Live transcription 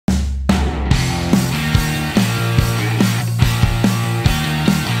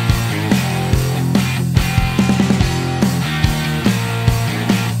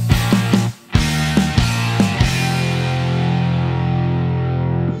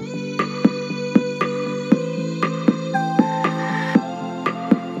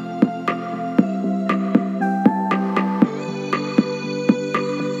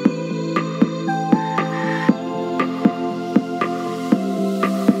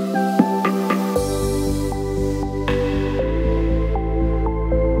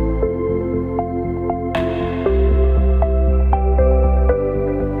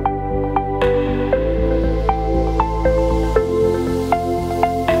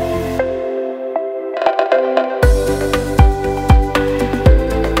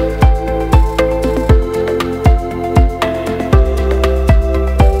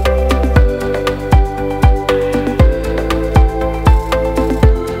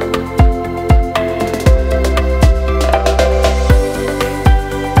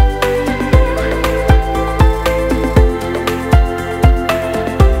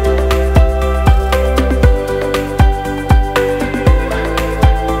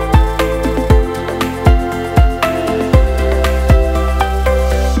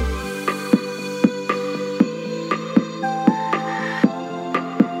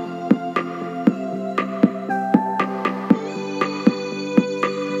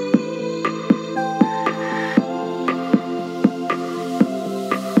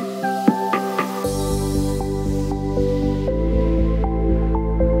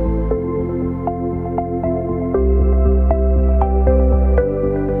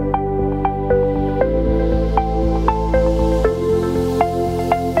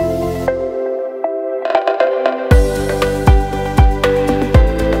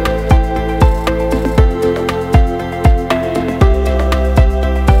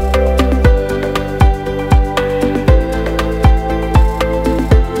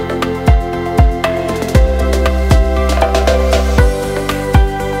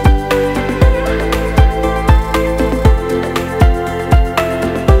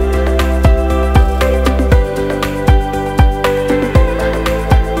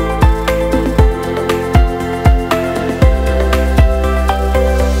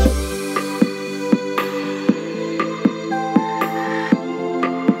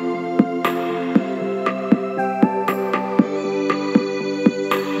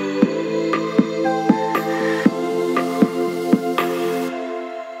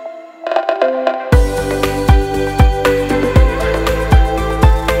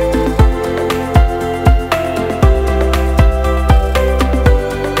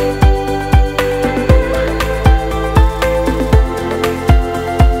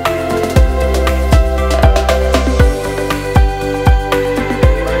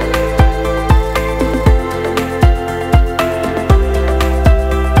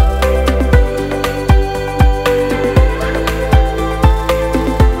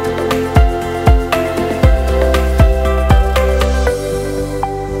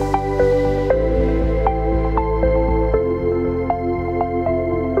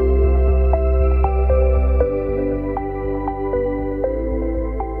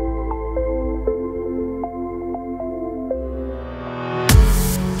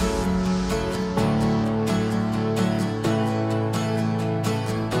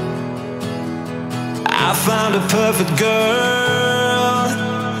found a perfect girl.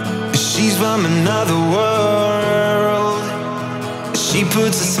 She's from another world. She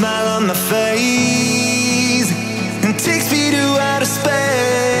puts a smile on my face and takes me to outer space.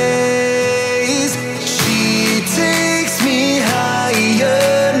 She takes me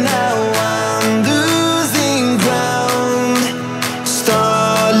higher, now I'm losing ground.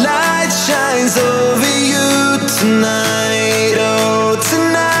 Starlight shines over you tonight, oh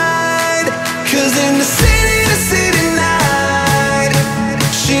tonight. 'Cause in the city night,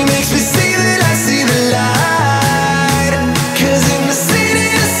 she makes me see that I see the light. 'Cause in the city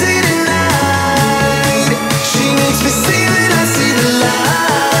night, she makes me see that I see the light.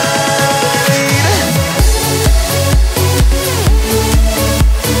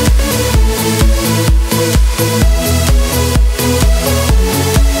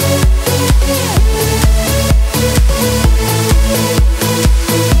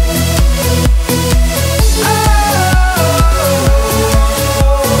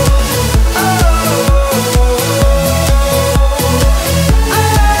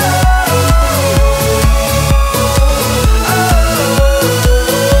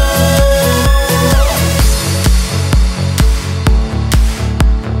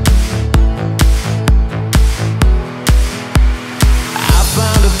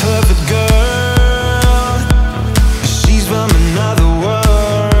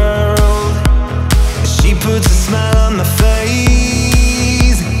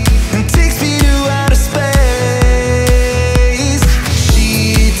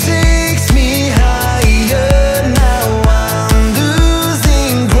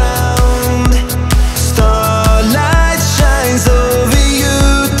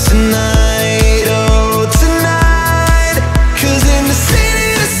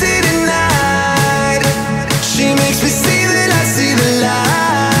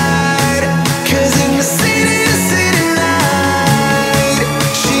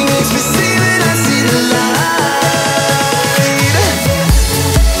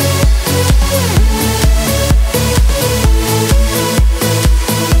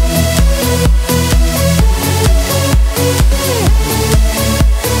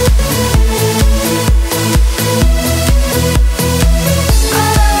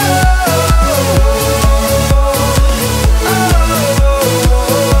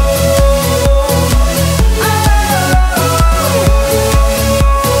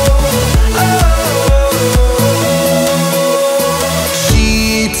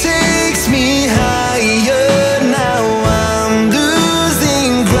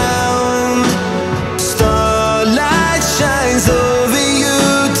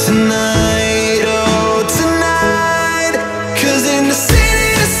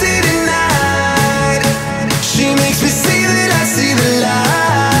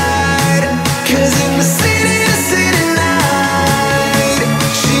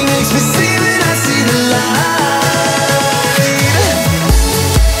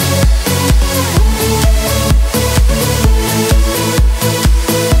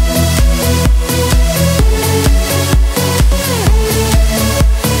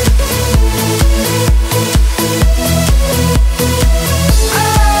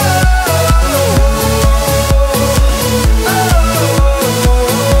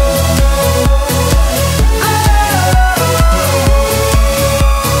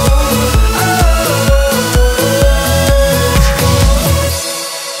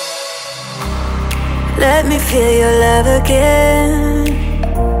 Let me feel your love again,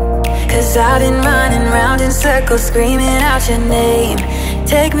 'cause I've been running round in circles, screaming out your name.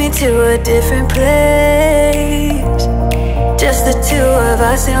 Take me to a different place, just the two of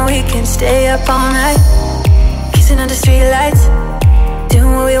us, and we can stay up all night, kissing under streetlights,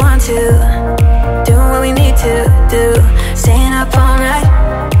 doing what we want to, doing what we need to do, staying up all night.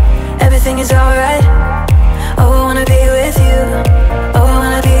 Everything is alright. Oh, I wanna be with you. Oh, I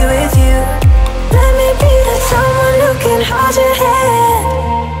wanna be with you. Let me be that someone who can hold your hand.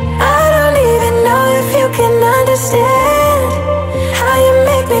 I don't even know if you can understand how you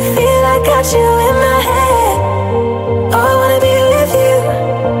make me feel. I got you in my head. Oh, I wanna be with you.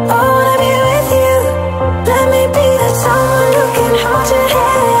 Oh, I wanna be with you. Let me be that someone who can hold your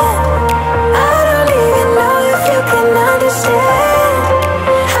hand. I don't even know if you can understand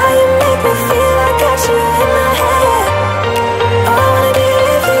how you make me feel. I got you in my head. Oh, I wanna be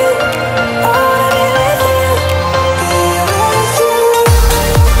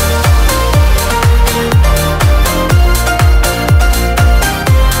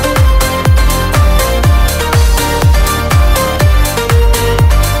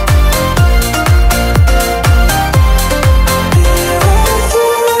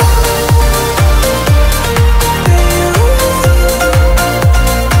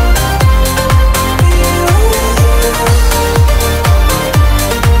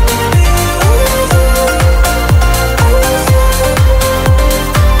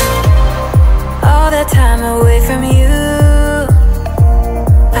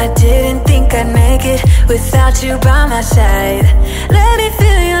my side. Let me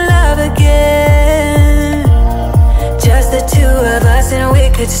feel your love again. Just the two of us and we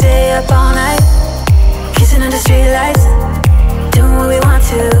could stay up all night, kissing under streetlights, doing what we want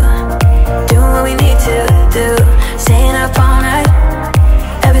to, doing what we need to do. Staying up all night,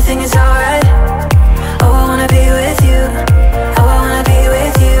 everything is alright. Oh, I wanna be with you. Oh, I wanna be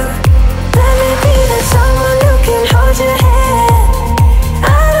with you. Let me be that someone who can hold your hand.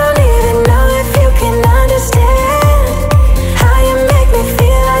 I don't even know if you can understand how you make me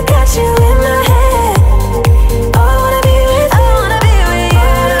feel. I got you in my head. Oh, I wanna be with you. I wanna be with you.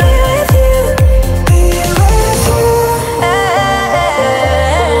 I wanna be with you. Be with you.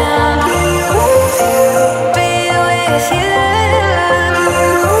 Be with you.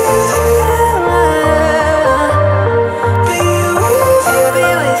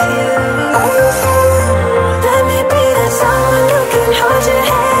 Let me be that someone who can hold your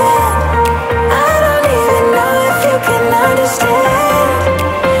hand. I don't even know if you can understand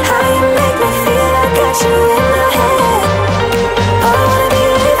how you make me feel. I got you in my head. Oh, I wanna be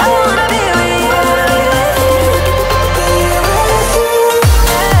with you. I wanna be with you. I wanna be with you. Be with you.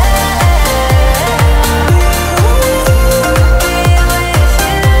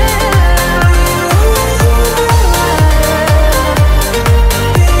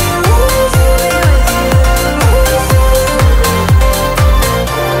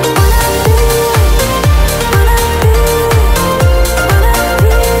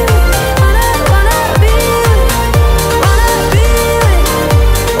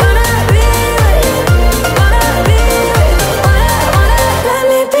 Let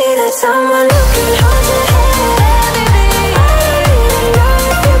me be that someone who can hold your hand. I don't even know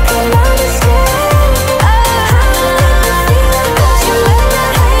if you can understand how you make me feel. I got you in my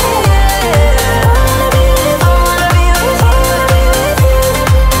head. I wanna be with you. I wanna be with you. I wanna be with you.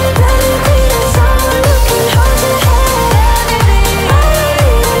 Let me be that someone who can hold your hand. I don't even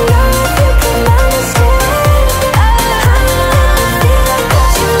know if you can understand how you make me feel. I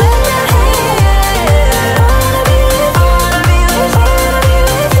got you in my head. I wanna be with you. I wanna be with you. I wanna be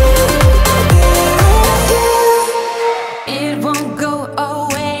with you. It won't go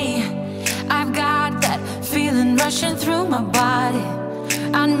away. I've got that feeling rushing through my body.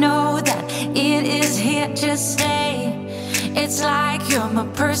 I know that it is here to stay. It's like you're my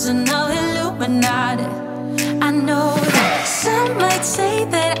personal Illuminati. I know that some might say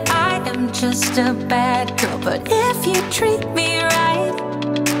that I am just a bad girl, but if you treat me right,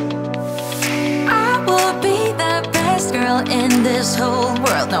 I will be the best girl in this whole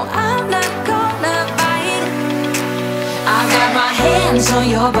world. No, I'm not gonna bite. I got my hands on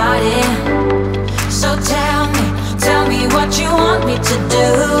your body. So tell me what you want me to do.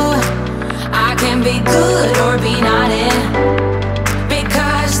 I can be good or be naughty,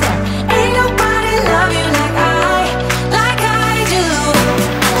 because there ain't nobody love you like I do, like I do,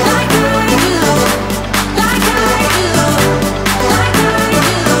 like I do, like I do, like I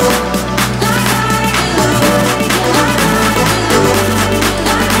do, like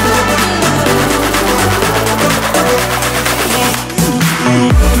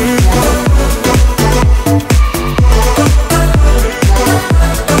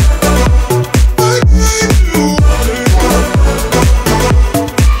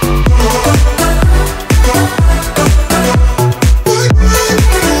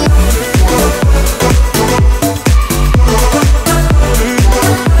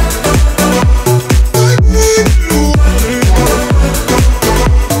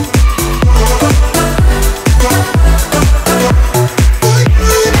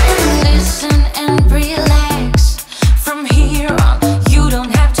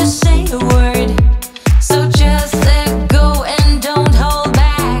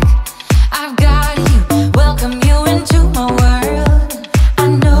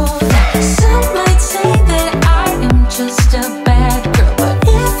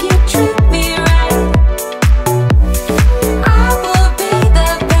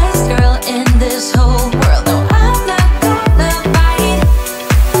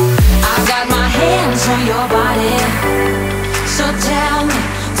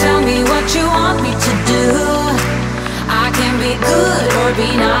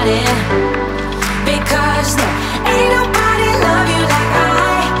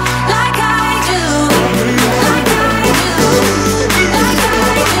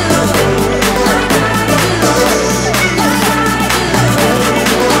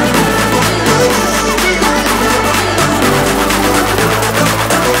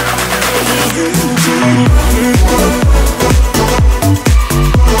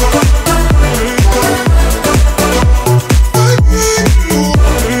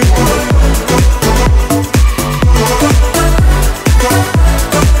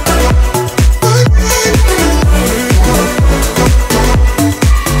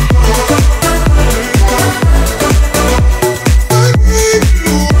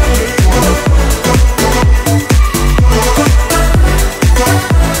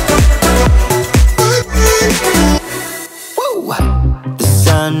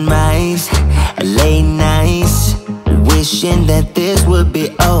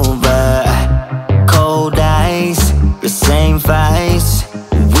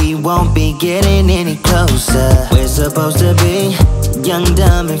won't be getting any closer. We're supposed to be young,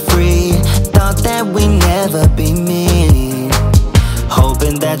 dumb, and free. Thought that we never be mean.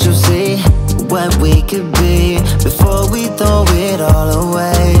 Hoping that you'll see what we could be before we throw it all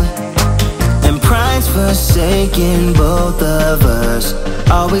away. And pride's forsaken both of us.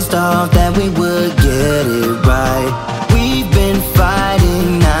 Always thought that we would get it right. We've been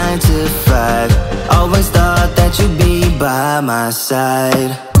fighting 9 to 5. Always thought that you'd be by my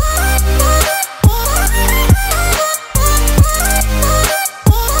side.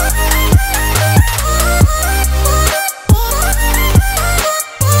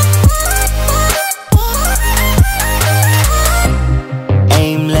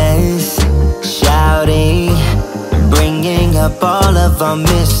 Aimless, shouting, bringing up all of our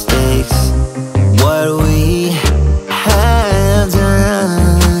mistakes. What we have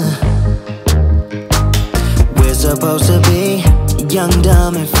done. We're supposed to be young,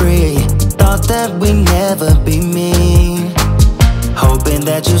 dumb, and free. Thought that we never be mean. Hoping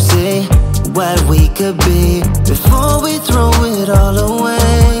that you'll see what we could be before we throw it all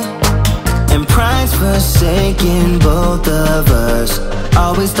away. And pride's forsaken both of us.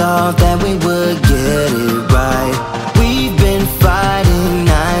 Always thought that we would get it right. We've been fighting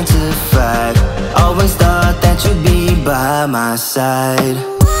 9 to 5. Always thought that you'd be by my side.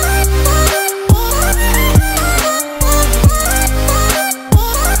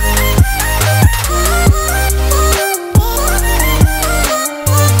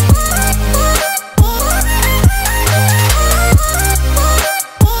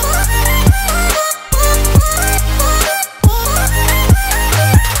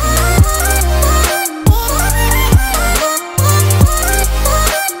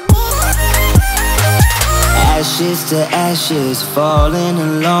 Ashes to ashes, falling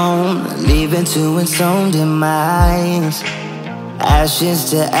alone, leaving to its own demise.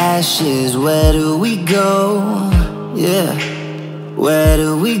 Ashes to ashes, where do we go? Yeah, where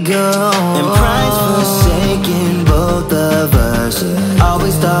do we go? And pride's forsaken both of us.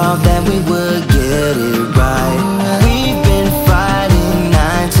 Always thought that we would get it right. We've been fighting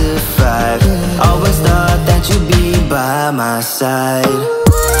 9 to 5. Always thought that you'd be by my side.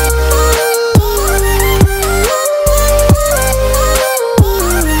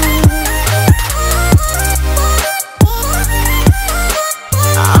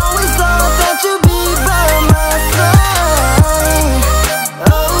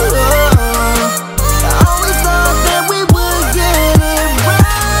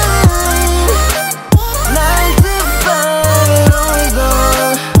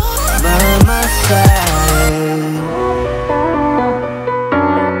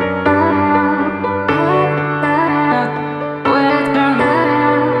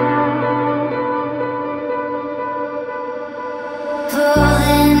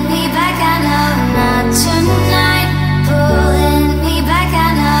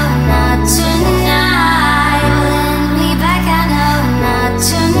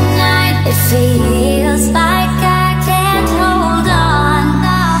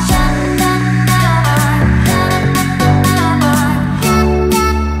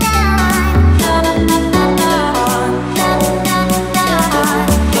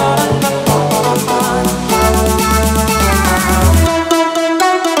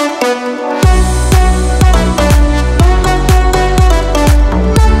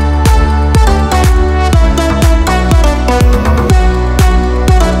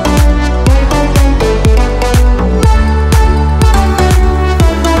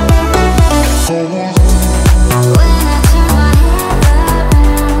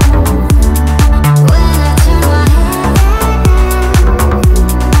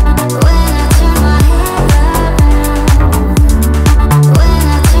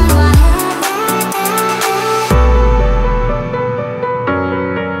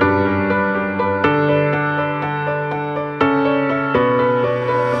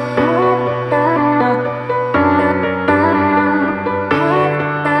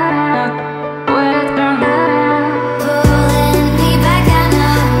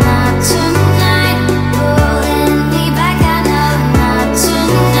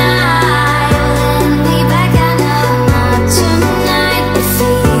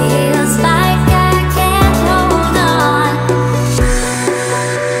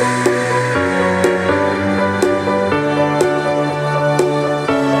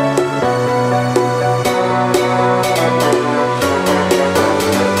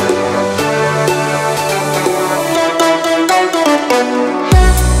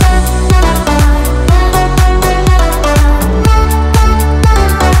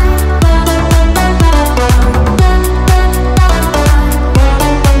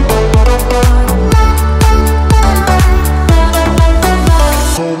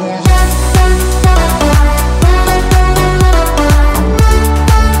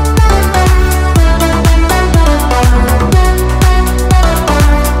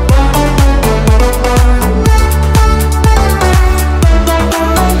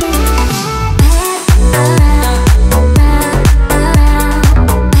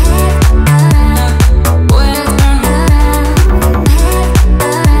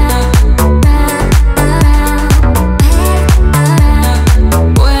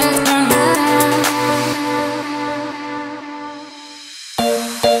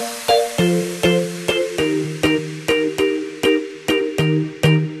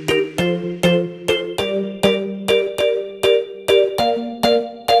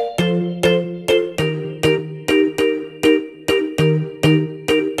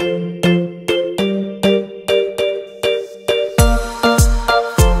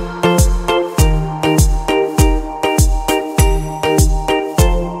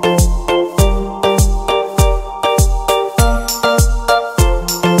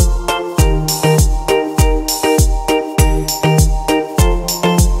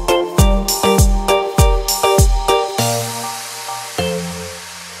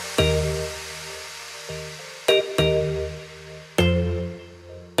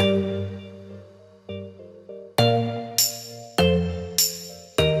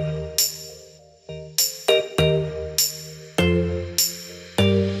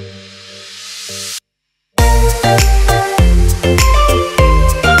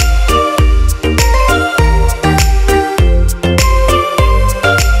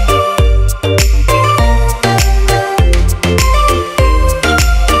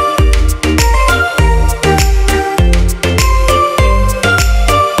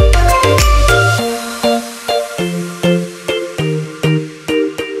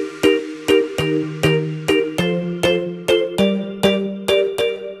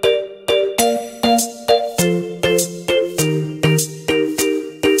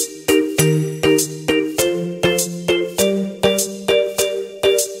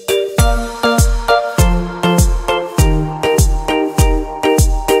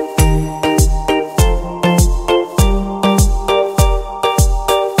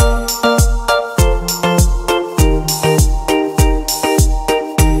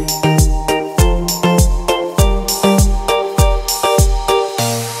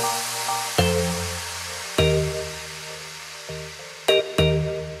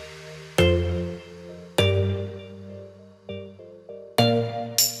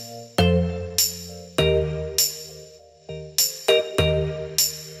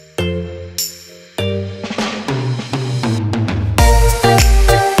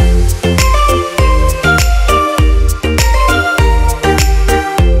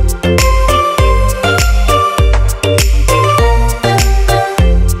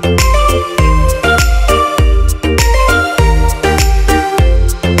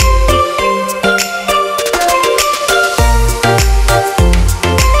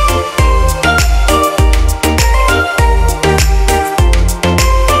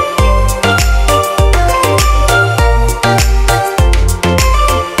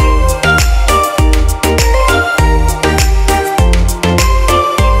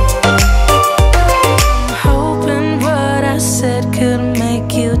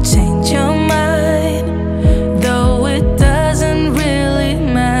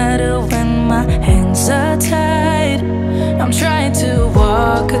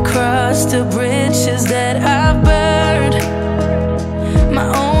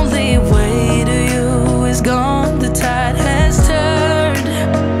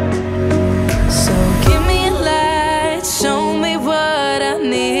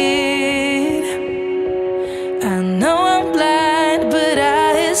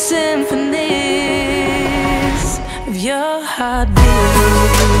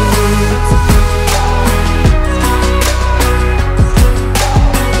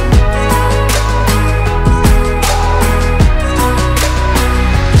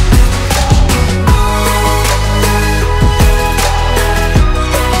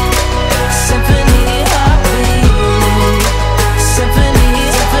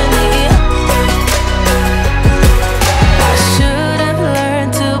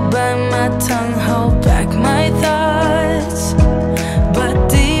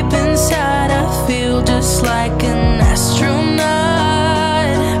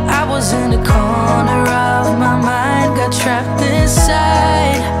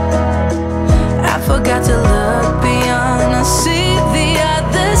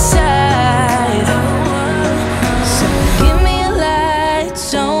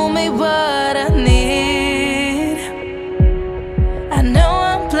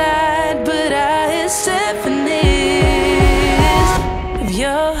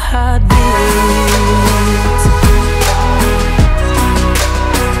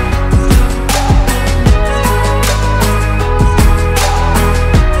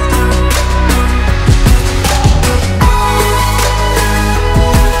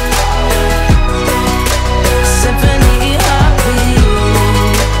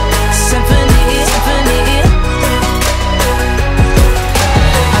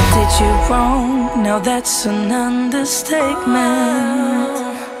 that's an understatement.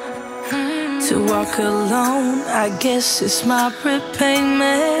 To walk alone, I guess it's my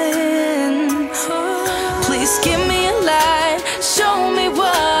repayment. Please give me a light, show me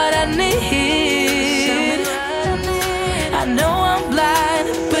what I need. I know I'm blind,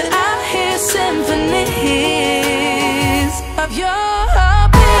 but I hear symphonies of your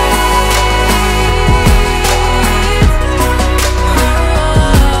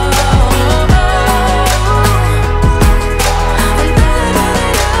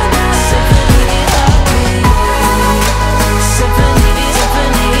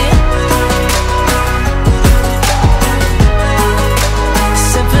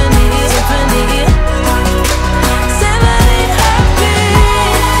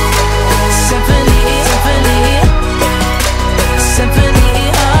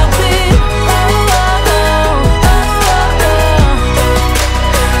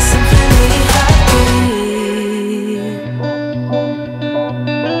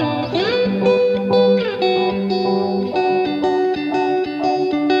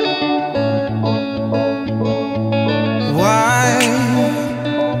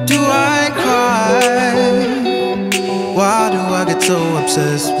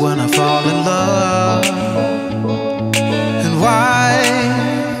obsessed when I fall in love? And why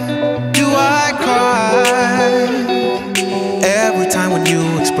do I cry every time when you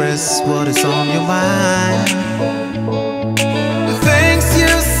express what is on your mind? The things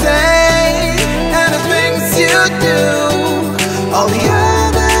you say and the things you do, all the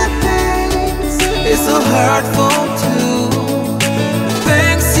other things is so hurtful too. The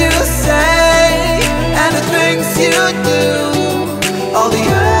things you say and the things you do, all the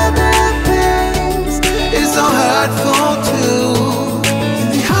other things is so hurtful too. In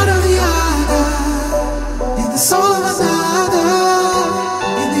the heart of the other, in the soul of another,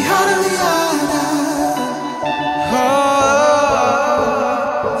 in the heart of the other, oh,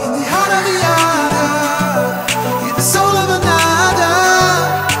 in the heart of the other, in the soul of another.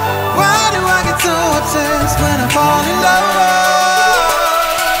 Why do I get so obsessed when I fall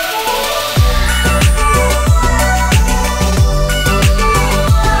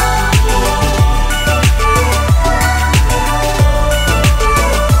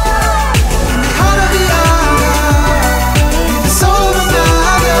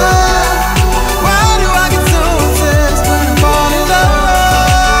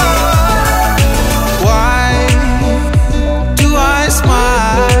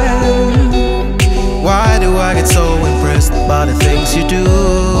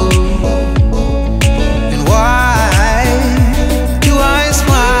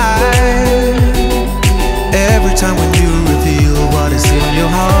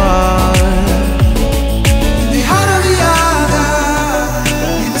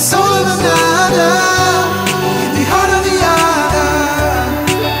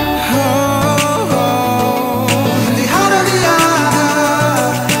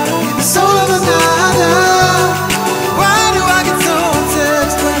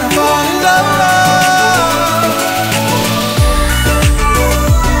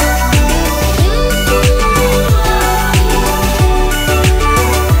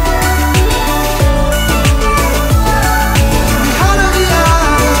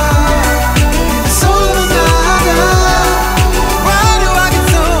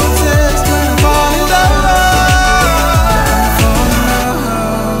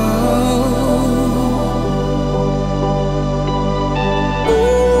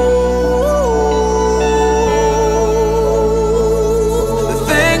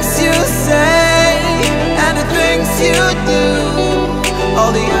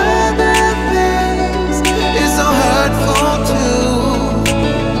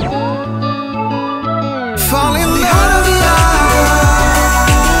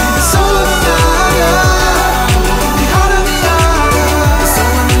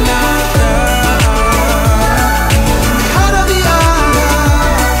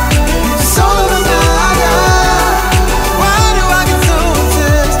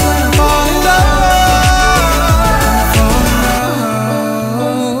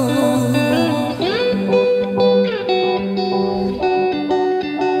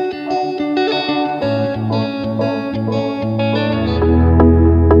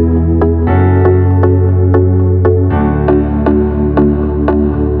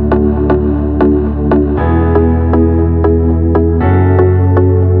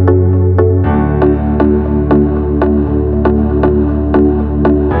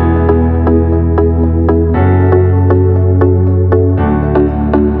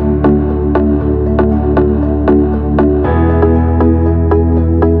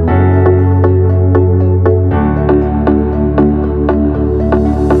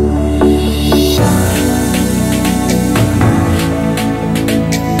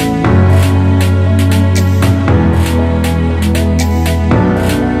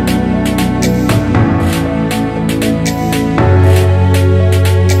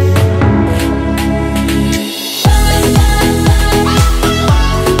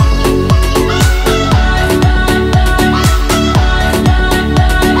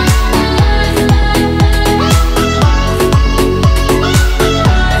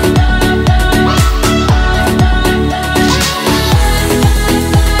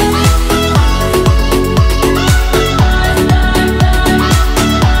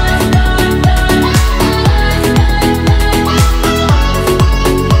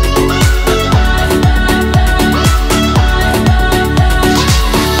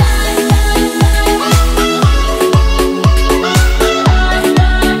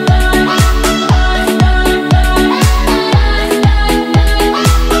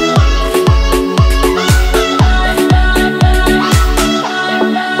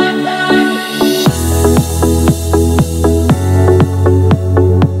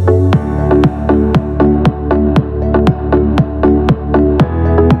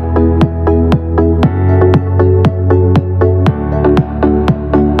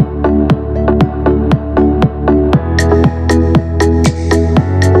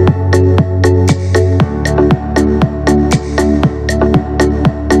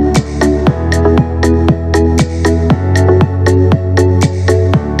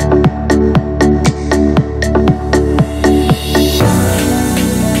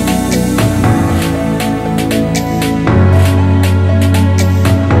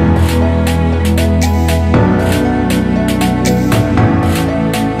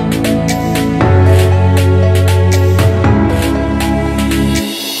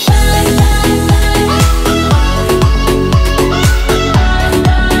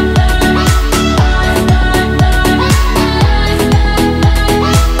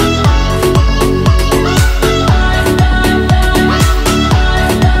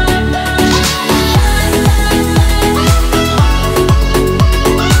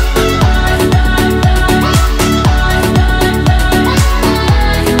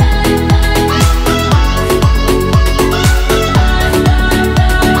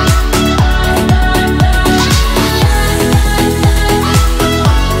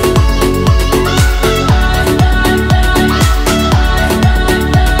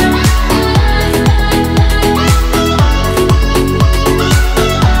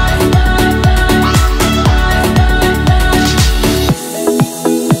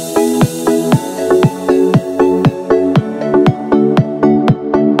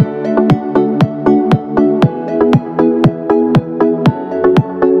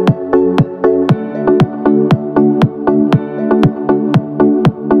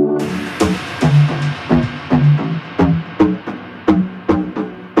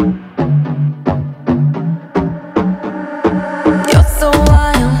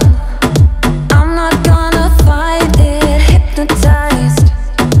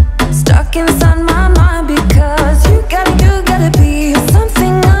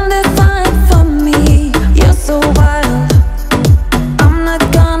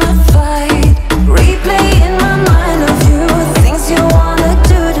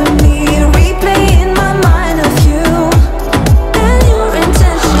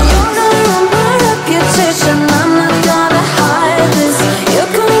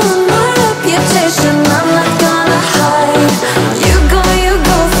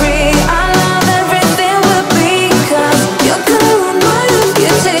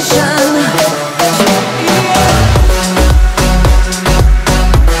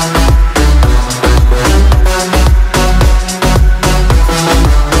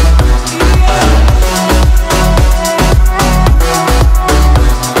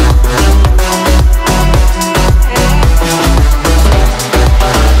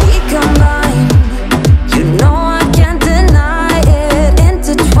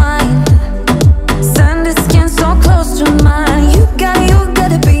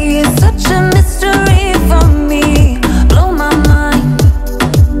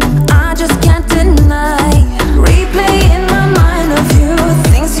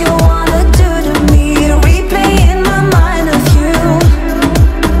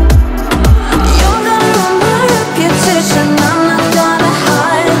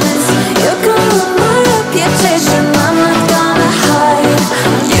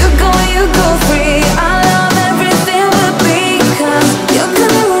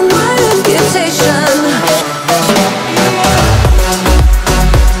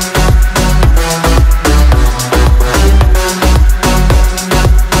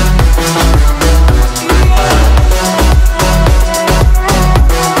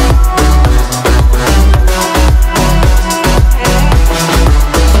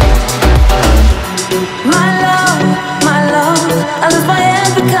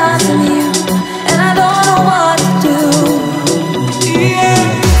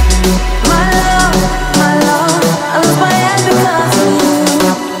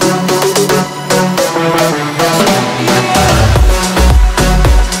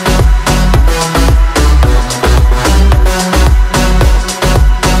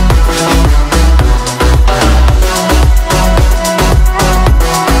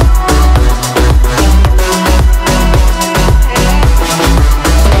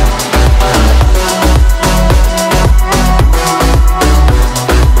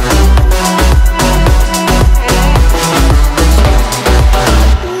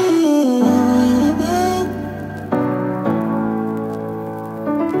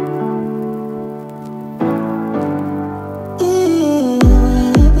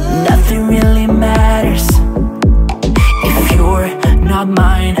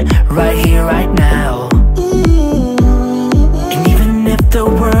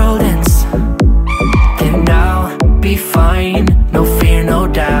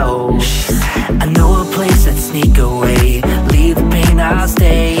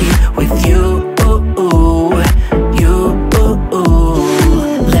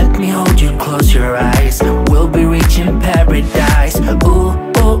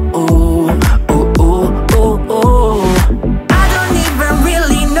I don't even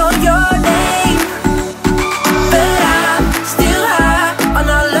really know your name, but I'm still high on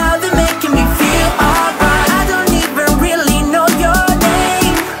all love that making me feel alright. I don't even really know your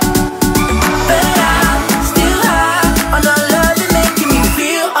name, but I'm still high on all love that making me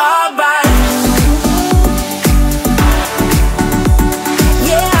feel alright.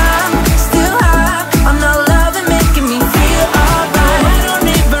 Yeah, I'm still high on all love that making me feel alright. I don't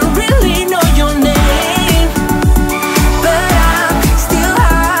even really know your name, but I'm still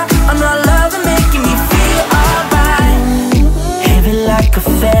high on all love that making me feel alright. Heavy like a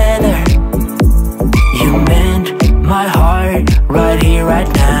feather, you mend my heart right here, right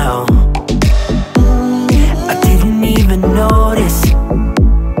now. I didn't even notice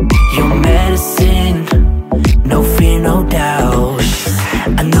your medicine, no fear, no doubt.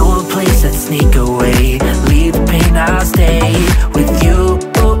 I know a place I'd sneak away, leave the pain, I'll stay with you.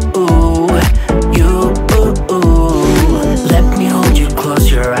 Let me hold you, close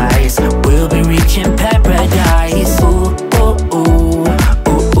your eyes, we'll be reaching paradise.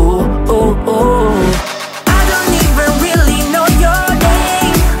 I don't even really know your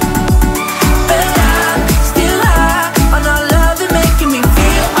name, but I'm still high on all love that making me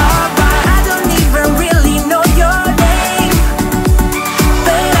feel alright. I don't even really know your name,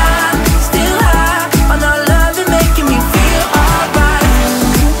 but I'm still high on all love that making me feel alright.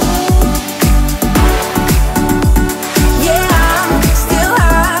 Yeah, I'm still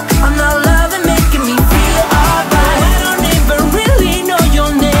high on all love that making me feel alright. I don't even really know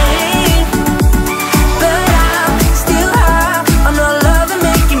your name, but I'm still high on all love that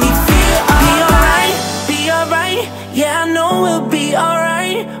making me feel alright. Be alright, yeah, I know we'll be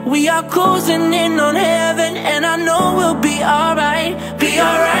alright. We are closing in on heaven, and I know we'll be alright. Be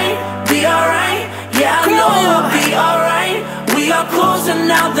alright, yeah, I know we'll be alright. We are closer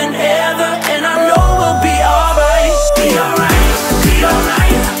now than ever, and I know we'll be alright. Be alright,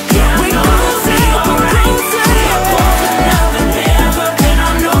 yeah, I know we'll be alright. We are closer now than ever, and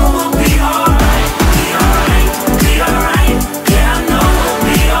I know we'll be alright. Be alright, yeah, I know we'll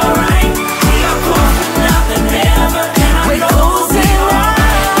be alright. We are closer now than ever, and I know we'll be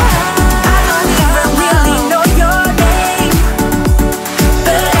alright. I don't even really know your name,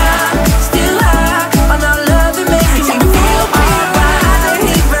 but I'm still high on all love that making me feel alright. I don't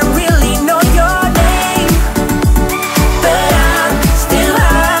even really know your name, but I'm still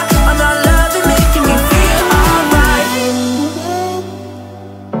high on all love that making me feel alright.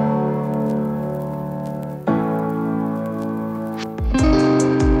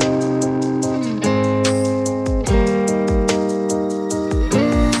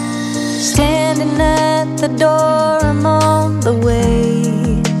 Standing at the door, I'm on the way.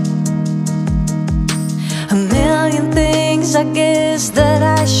 A million things I guess that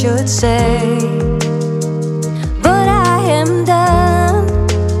I should say, but I am done.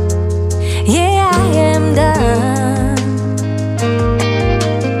 Yeah, I am done.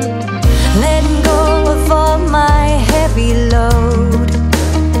 Letting go of all my heavy load.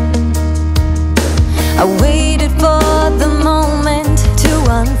 I waited for the moment to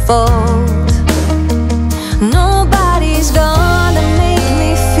unfold. Nobody's gonna make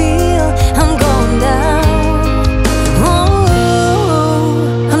me feel I'm going down. Oh,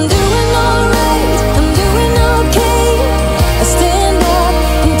 I'm doing alright, I'm doing okay. I stand up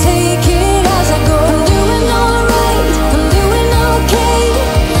and take it as I go. I'm doing alright, I'm doing okay.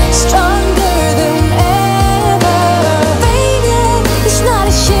 Stronger than ever. Faded, it's not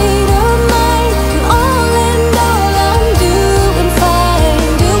a shade of mine. All in all, I'm doing fine.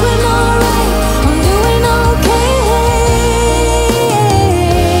 Doing alright, I'm doing okay.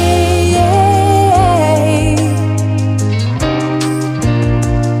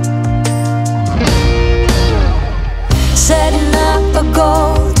 Setting up a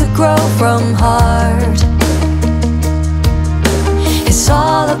goal to grow from heart. It's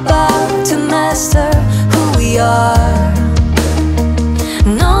all about to master who we are.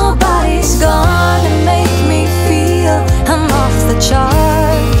 Nobody's gonna make me feel I'm off the chart.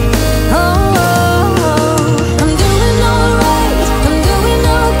 Oh, I'm doing alright, I'm doing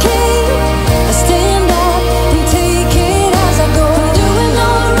okay. I stand up and take it as I go. I'm doing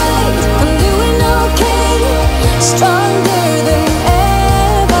alright, I'm doing okay. Stronger than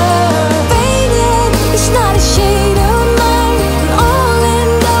ever. Faded, it's not a shade of mine. All in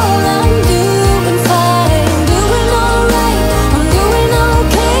all, I'm doing fine. Doing alright.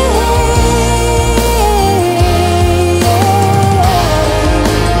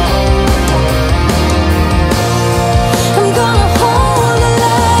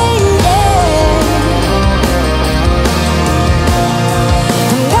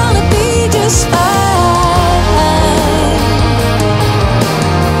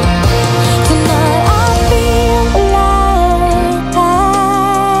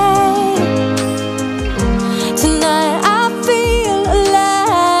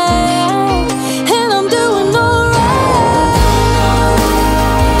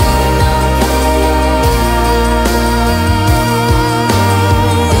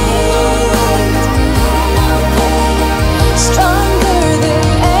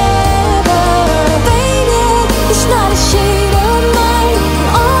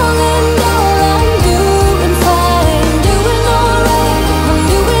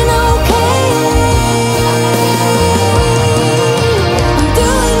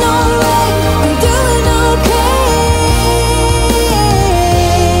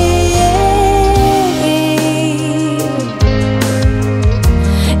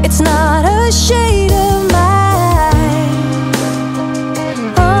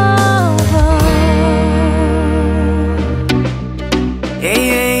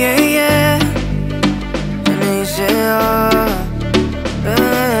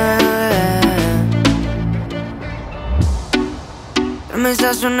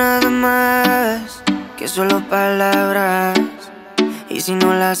 son nada más que solo palabras, y si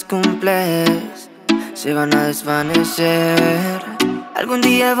no las cumples se van a desvanecer. Algún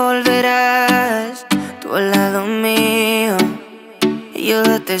día volverás tú al lado mío y yo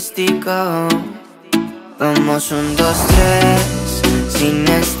de testigo. Vamos 1, 2, 3, sin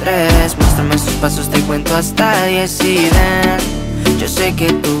estrés. Muéstrame sus pasos, te cuento hasta 10 y ven. Yo sé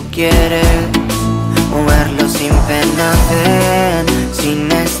que tú quieres moverlo sin pena, ven.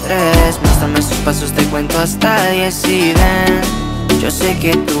 Sin estrés, muéstrame sus pasos, te cuento hasta 10 y ven. Yo sé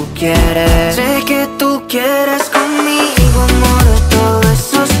que tú quieres. Sé que tú quieres conmigo, amor, todos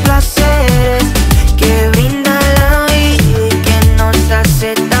esos placeres que brinda la vida y que nos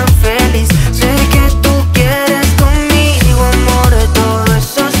hace tan feliz. Sé que tú quieres conmigo, amor, todos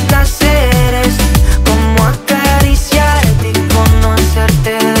esos placeres, como acariciarte y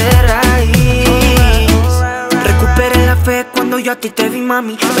conocerte de raíz. Recuperé la fe cuando yo a ti te vi,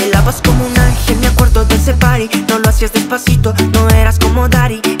 mami. Bailabas como un ángel, me acuerdo de ese party. No lo hacías despacito, no eras como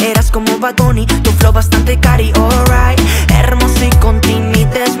Daddy, eras como Bad Bunny, tu flow bastante cari, alright. Hermoso y con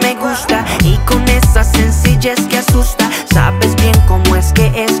timidez me gusta, y con esa sencillez que asusta. Sabes bien cómo es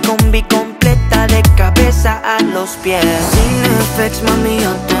que es combi completa de cabeza a los pies. Sin effects, mami,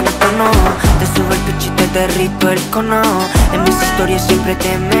 yo te entono, te subo el pitch y te derrito el cono. En mis historias siempre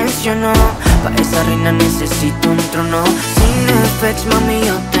te menciono, para esa reina necesito un trono. Sin effects, mami,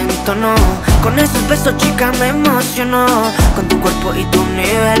 yo te entono, con esos besos, chica, me emociono. Con tu cuerpo y tu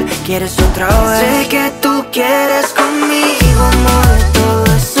nivel, quieres otra vez. Sé que tú quieres conmigo, amor, todos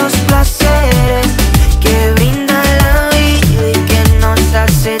esos placeres que brinda la vida y que nos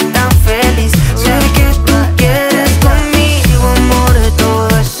hace tan feliz. Sé que tú quieres conmigo, amor,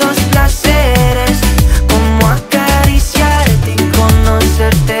 todos esos placeres, como acariciarte y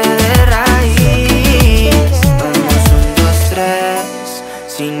conocerte de raíz. Vamos 1, 2, 3,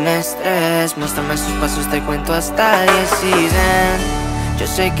 sin estrés. Muéstrame sus pasos, te cuento hasta 10 y ven. Yo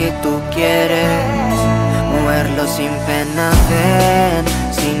sé que tú quieres moverlo sin pena, ven.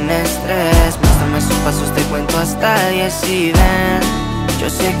 Sin estrés, muéstrame sus pasos, te cuento hasta 10 y ven. Yo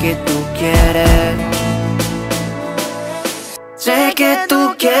sé que tú quieres. Sé que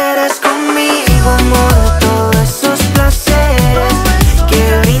tú quieres conmigo, amor, todos esos placeres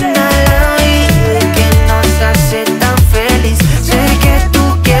que brinda la vida y que nos hace tan feliz. Sé que tú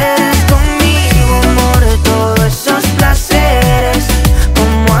quieres conmigo, amor, todos esos placeres,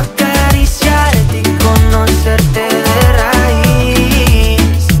 como acariciarte y conocerte de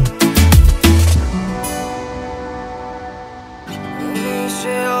raíz.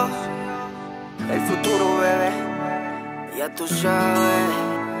 Inicio el futuro, bebé, ya tú sabes.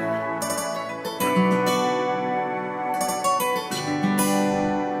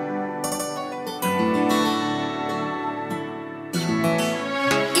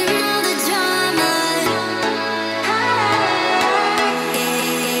 You know the drama.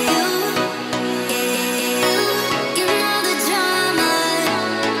 You know the drama.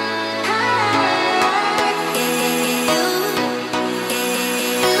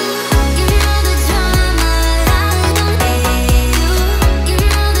 You know the drama. You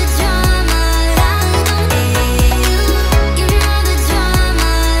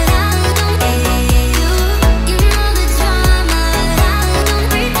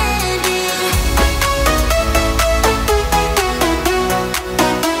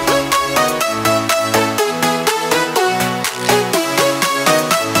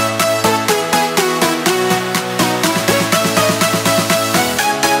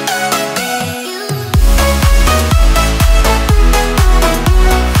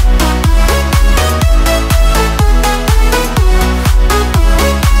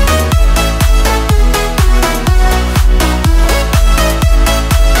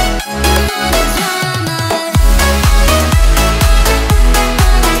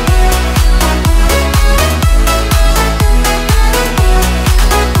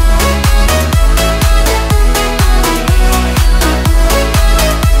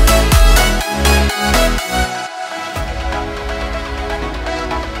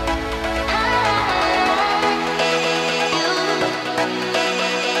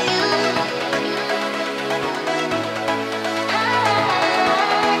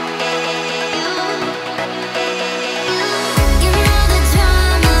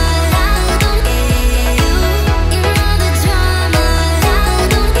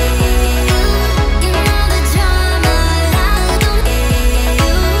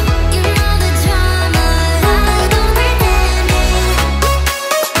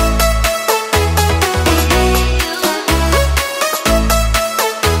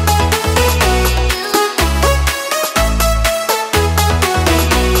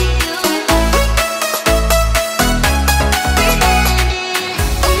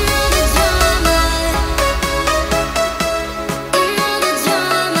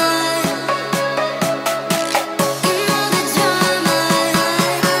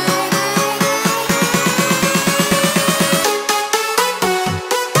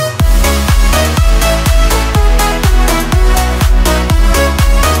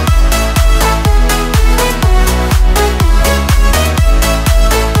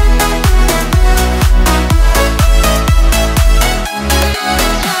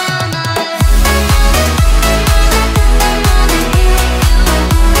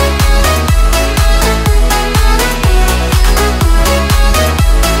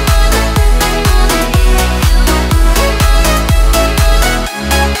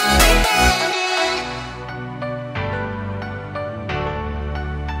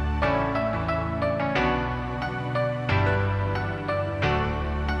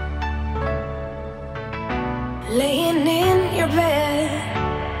Laying in your bed,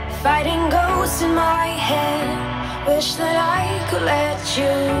 fighting ghosts in my head. Wish that I could let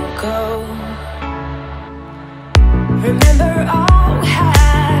you go. Remember all we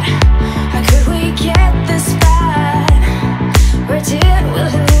had. How could we get this bad? Where did we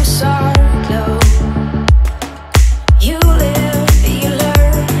lose our glow? You live, you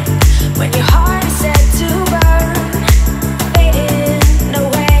learn. When your heart is set to burn, fading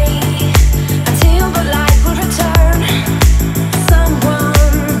away until the light will return. Someone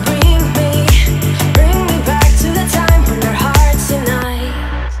bring me back to the time when our hearts unite.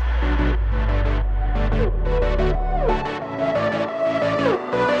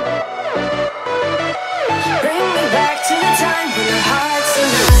 Bring me back to the time when our hearts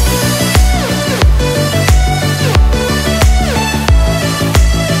unite.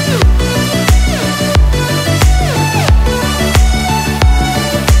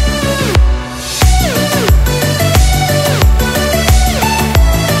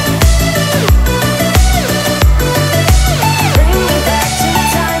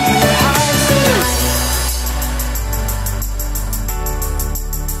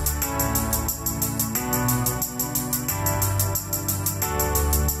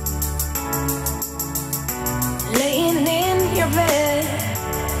 Laying in your bed,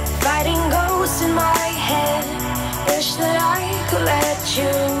 fighting ghosts in my head. Wish that I could let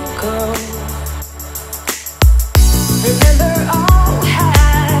you go. Remember all we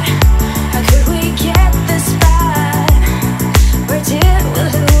had. How could we get this bad? Where did we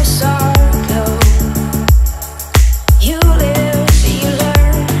lose our glow? You live, you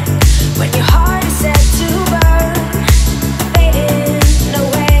learn. When your heart is set to burn, fading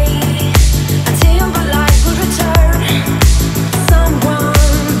away until the light will return. Someone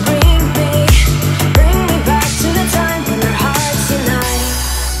bring me back to the time when our hearts unite.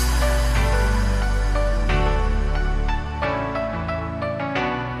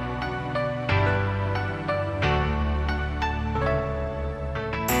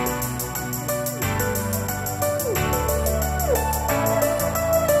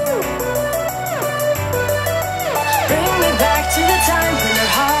 Bring me back to the time when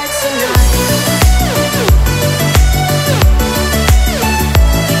our hearts unite.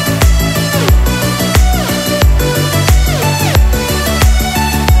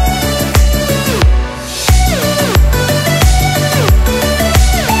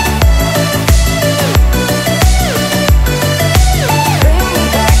 Bring me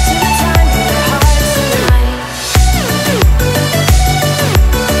back to the time when our hearts unite.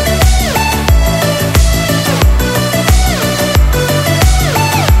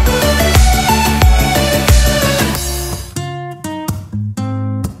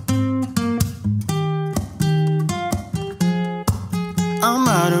 I'm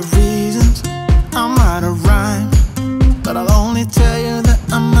out of reasons, I'm out of rhyme, but I'll only tell you that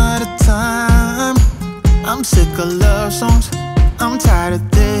I'm out of time. I'm sick of love songs, I'm tired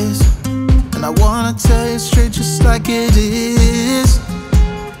of this, and I wanna tell you straight just like it is.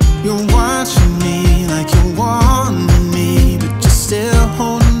 You're watching me like you want me, but you're still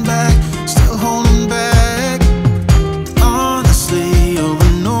holding back, still holding back. Honestly, you're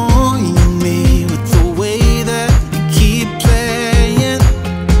annoying me with the way that you keep playing.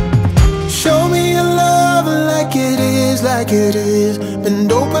 Show me your love like it is, like it is.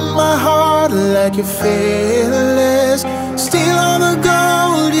 Bend open my heart like you're fearless. Steal all the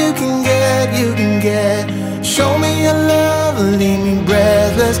gold you can get, you can get. Show me your love, leave me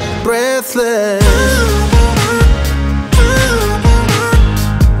breathless, breathless.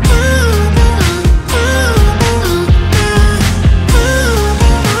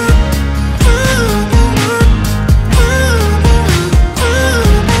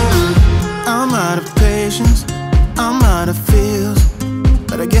 I'm out of patience, I'm out of feels,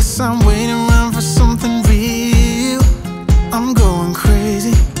 but I guess I'm waiting around for something real. I'm going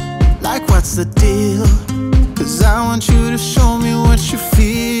crazy, like what's the deal? 'Cause I want you to show me what you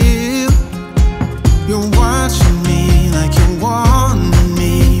feel. You're watching me like you want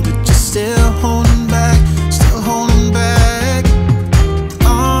me, but you're still holding back, still holding back.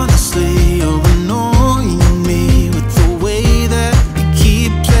 Honestly, you're annoying me with the way that you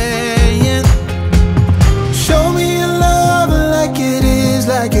keep playing. Show me your love like it is,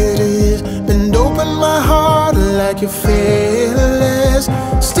 like it is. Bend open my heart like you're fearless.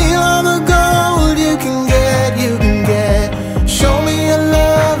 Steal all the gold you can get, you can get. Show me your love.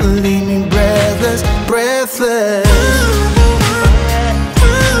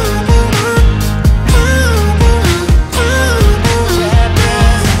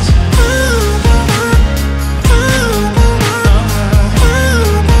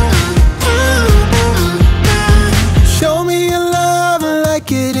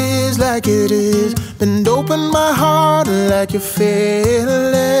 like you're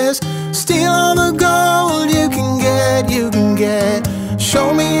fearless. Steal all the gold you can get, you can get.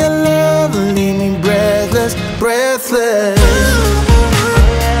 Show me your love and leave me breathless, breathless.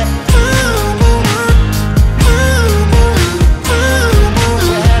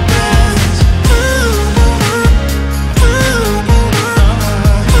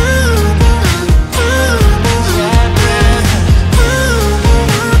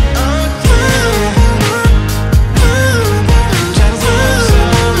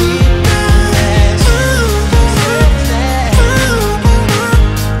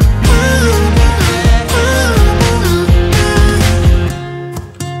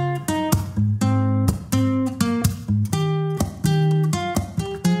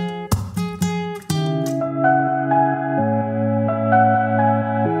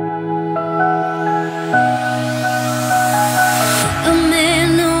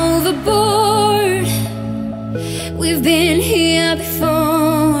 We've been here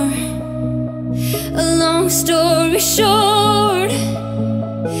before. A long story short,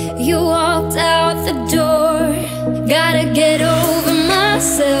 you walked out the door. Gotta get over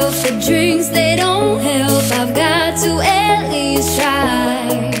myself. The drinks, they don't help. I've got to at least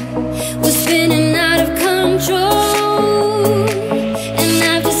try. We're spinning out of control, and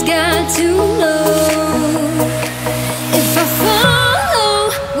I've just got to know, if I follow,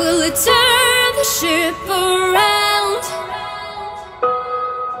 will it turn the ship around?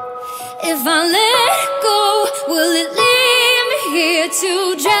 If I let go, will it leave me here to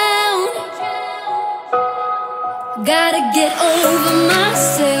drown? Gotta get over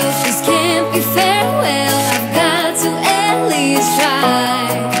myself, this can't be farewell. I've got to at least try.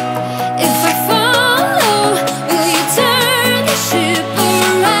 If I follow, will you turn the ship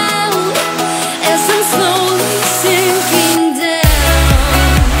around as I'm slowly sinking down?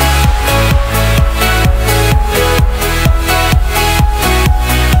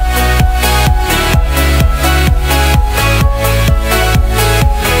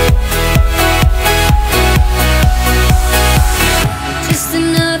 Just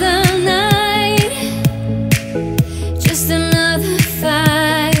another night, just another fight.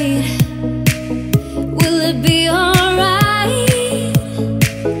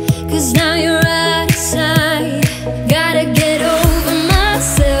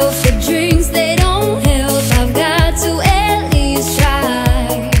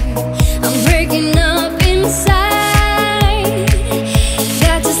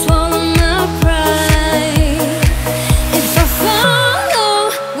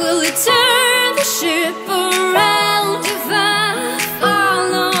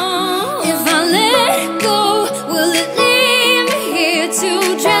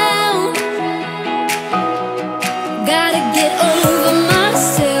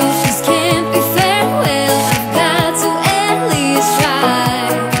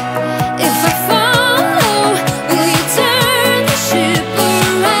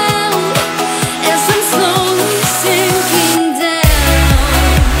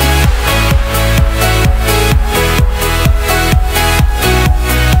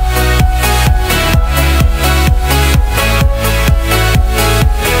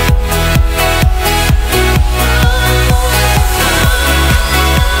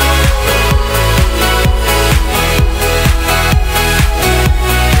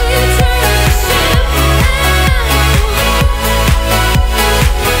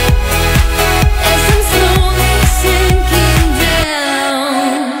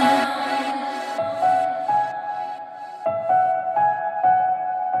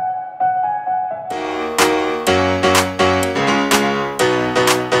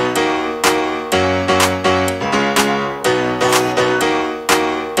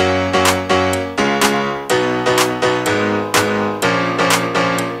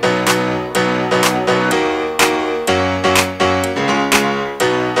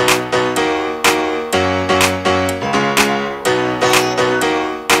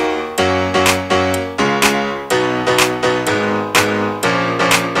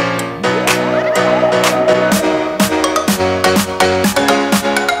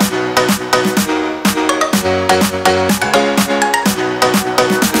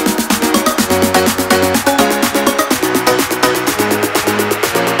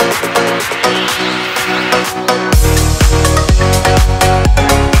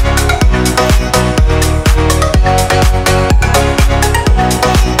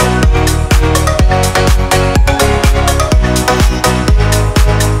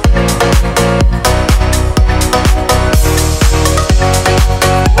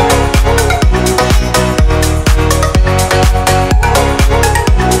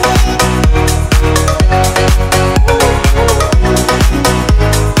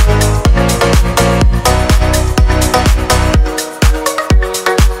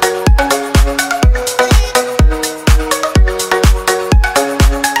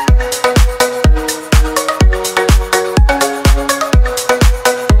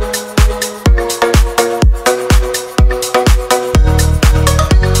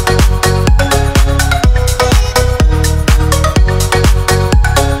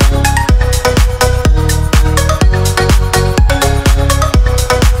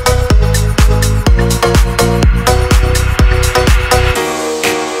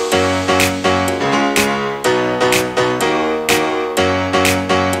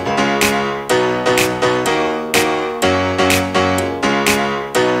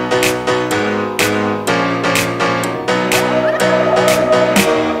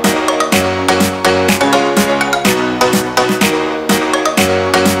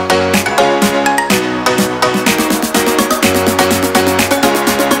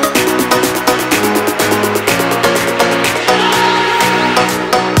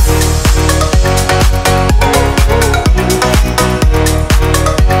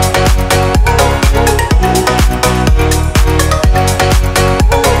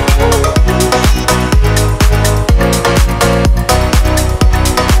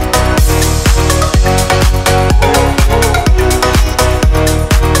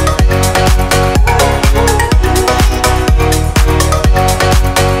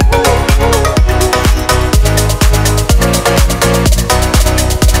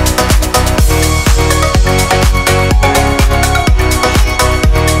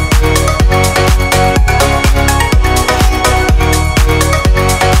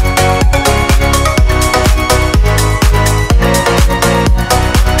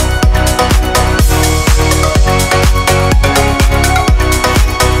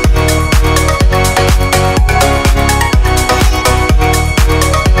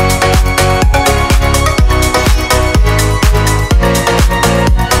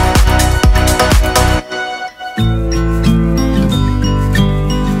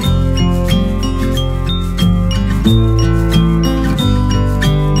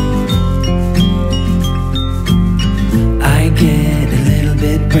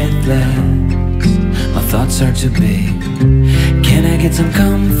 thoughts are too big. Can I get some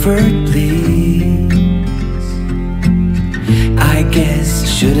comfort, please? I guess I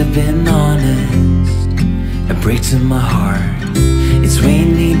should have been honest. It breaks in my heart. It's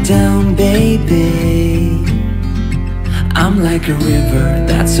weighing me down, baby. I'm like a river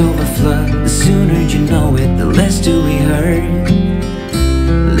that's overflowed. The sooner you know it, the less do we hurt.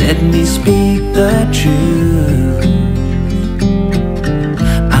 Let me speak the truth.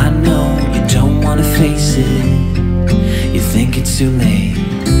 I know you don't wanna face it. You think it's too late,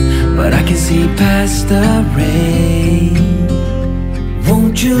 but I can see past the rain.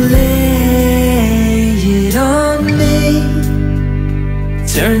 Won't you lay it on me?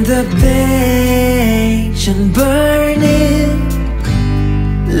 Turn the page and burn it.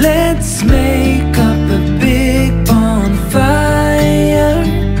 Let's make up a big bonfire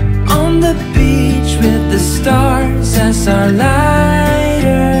on the beach with the stars as our lighters,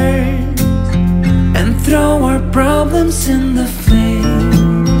 and throw our problems in the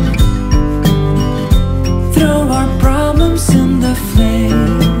flame. Throw our problems in the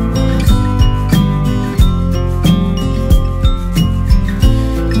flame.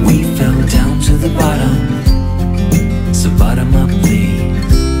 We fell down to the bottom, so bottom up please.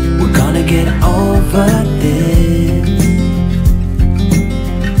 We're gonna get over this.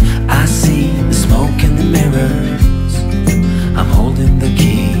 I see the smoke in the mirrors. I'm holding the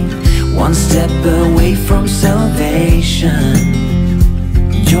key, one step away from salvation.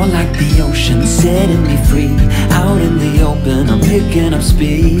 You're like the ocean, setting me free. Out in the open, I'm picking up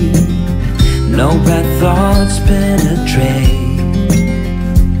speed. No bad thoughts penetrate.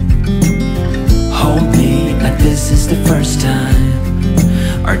 Hold me like this is the first time.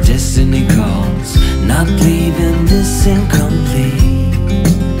 Our destiny calls, not leaving this incomplete.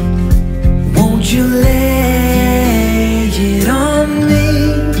 Won't you lay it on me?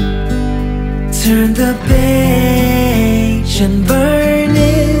 Turn the page and burn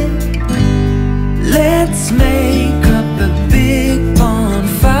it. Let's make up a big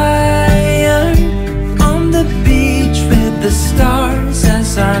bonfire on the beach with the stars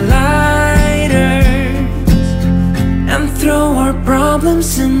as our lighters, and throw our problems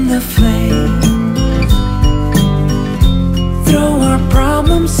in the flame. Throw our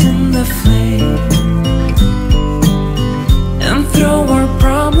problems in the flame. And throw our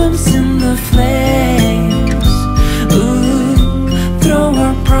problems in the flames. Ooh, throw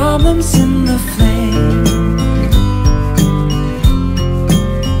our problems in the flame.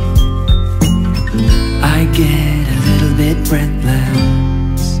 I get a little bit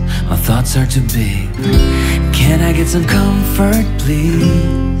breathless. My thoughts are too big. Can I get some comfort,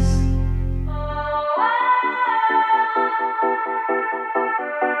 please?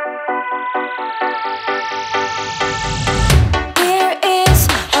 Here is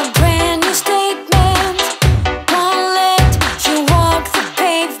a brand new statement. Won't let you walk the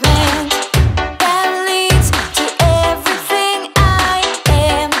pavement that leads to everything I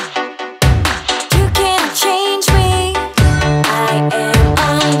am. You can't change me. I am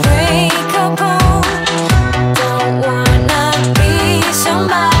unbreakable. Don't wanna be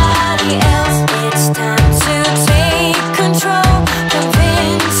somebody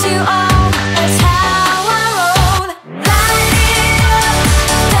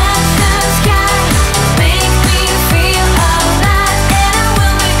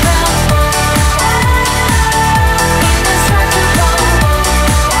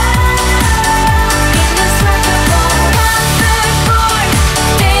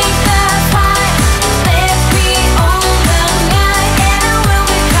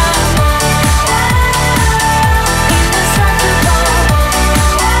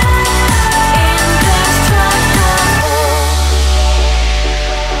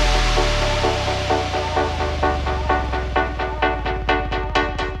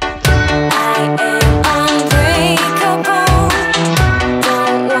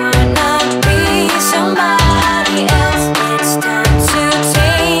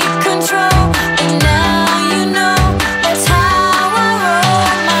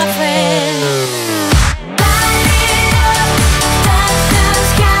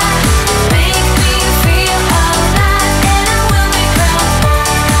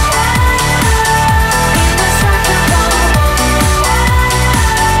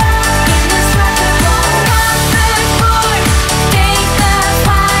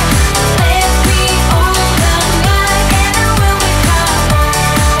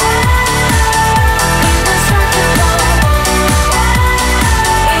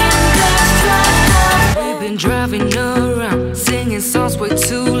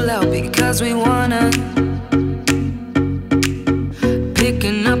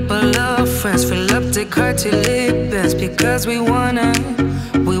till it bends because we wanna.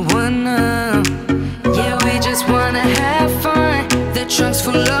 Yeah, we just wanna have fun. The trunk's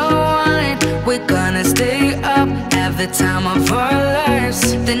full of wine. We're gonna stay up, have the time of our lives.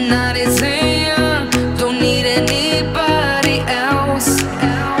 The night is young, don't need anybody else.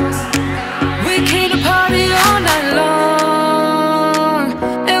 We came to party all night long,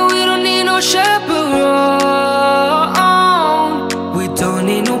 and we don't need no chaperone. We don't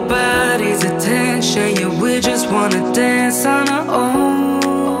need nobody's attention, yeah, we just wanna dance on our own.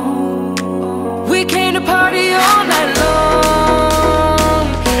 We came to party all night long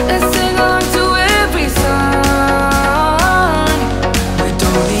and sing on to every song. We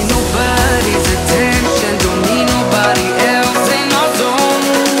don't need nobody's attention, don't need nobody else in our zone.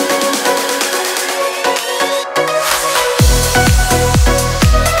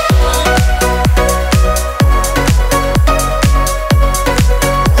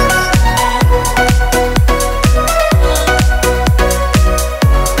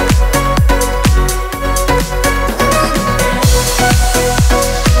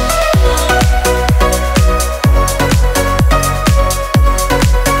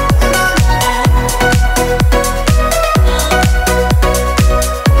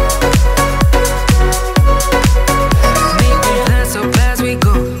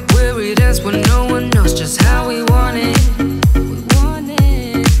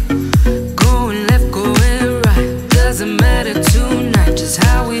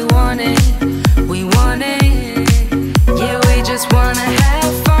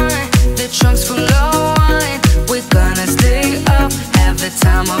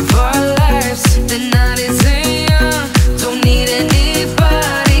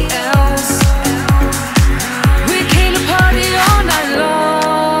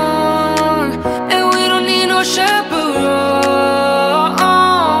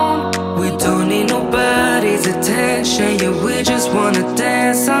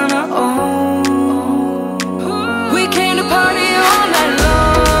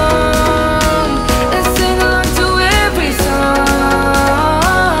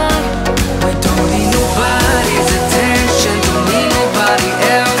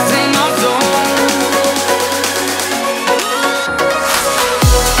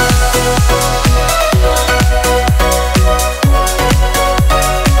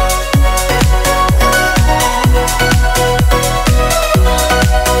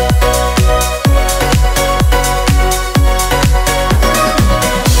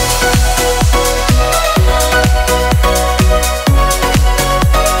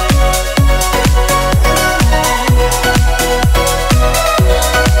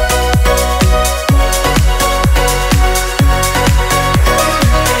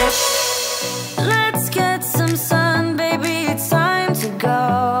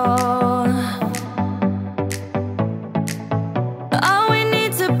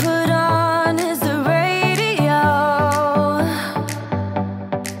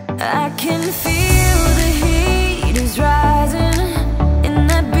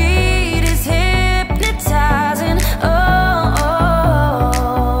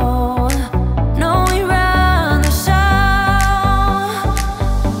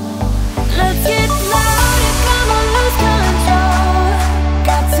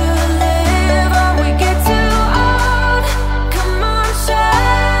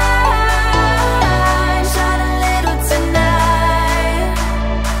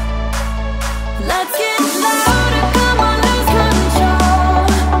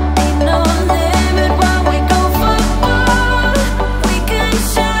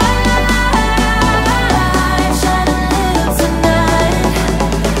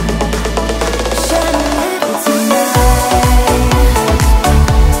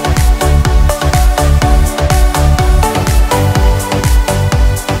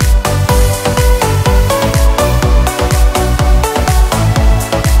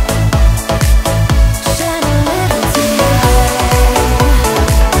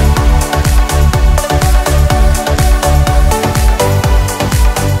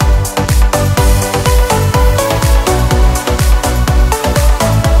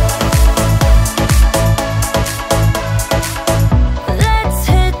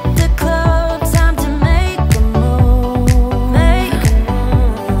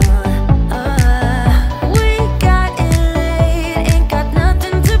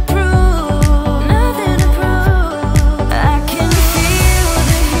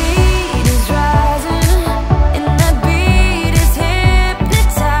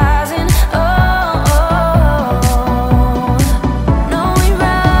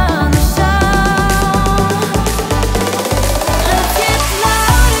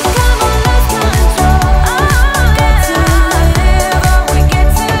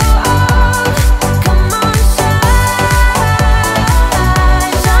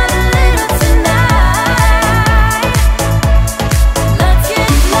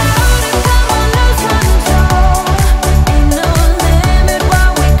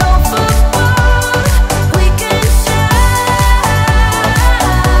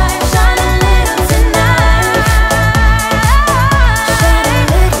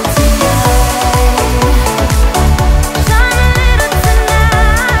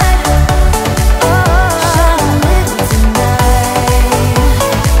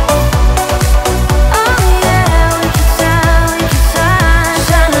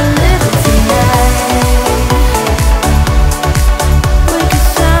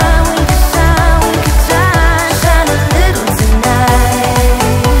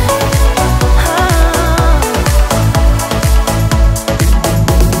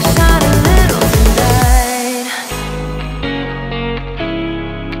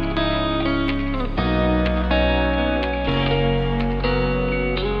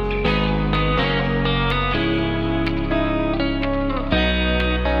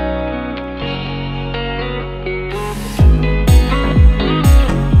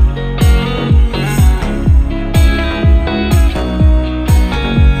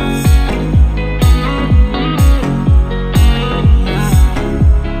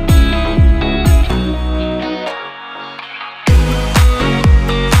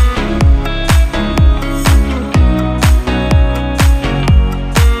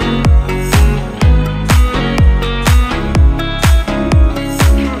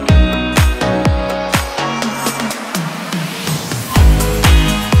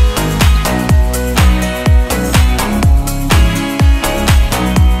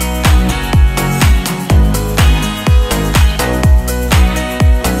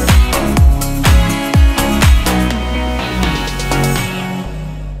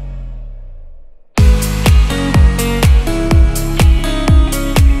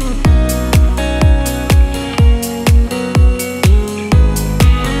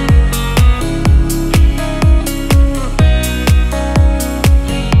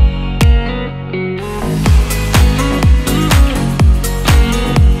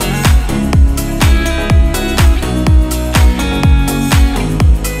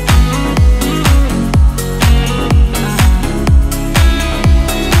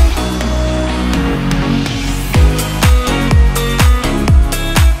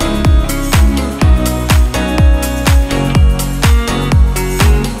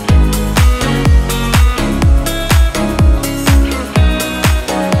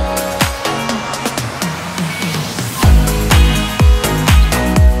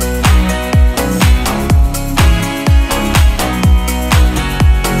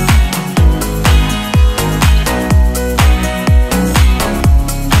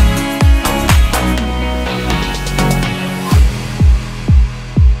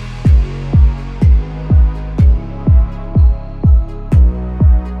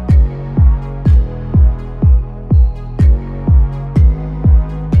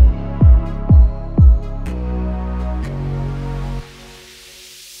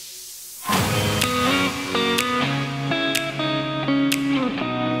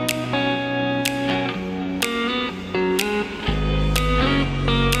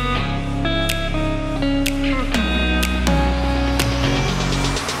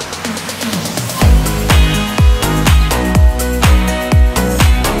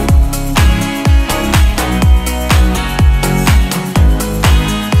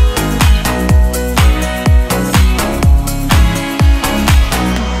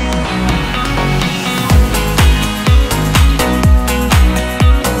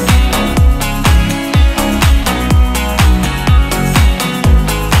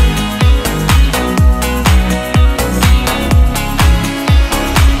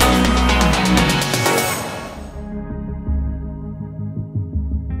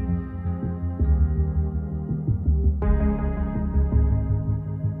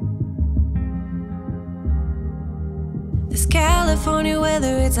 California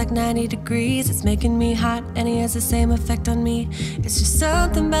weather, it's like 90 degrees. It's making me hot and he has the same effect on me. It's just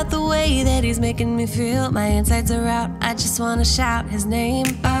something about the way that he's making me feel. My insides are out, I just wanna shout his name.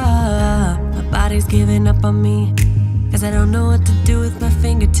 My body's giving up on me, cause I don't know what to do with my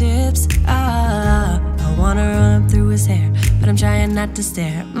fingertips. I wanna run through his hair, but I'm trying not to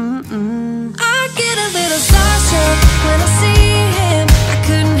stare. I get a little starstruck when I see him. I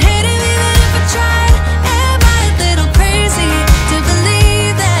couldn't hate him even if I tried. Am I a little crazy to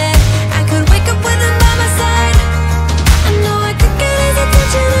believe that I could wake up with him by my side? I know I could get his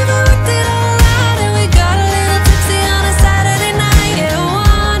attention if I worked it all out. And we got a little tipsy on a Saturday night. Yeah, I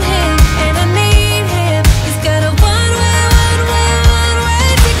want him and I need him. He's got a one-way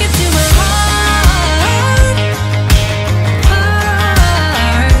ticket to my heart.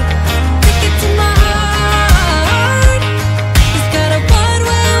 Ticket to my heart. He's got a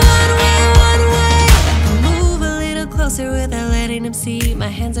one-way. Move a little closer without letting him see. My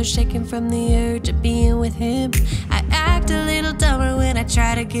hands are shaking from the urge of being with him. I act a little dumber when I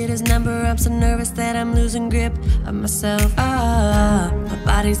try to get his number. I'm so nervous that I'm losing grip of myself. My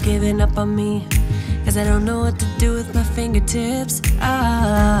body's giving up on me, cause I don't know what to do with my fingertips.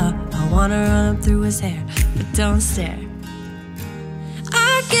 I wanna run up through his hair, but don't stare.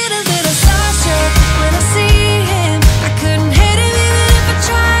 I get a little starstruck when I see him. I couldn't hate him even if I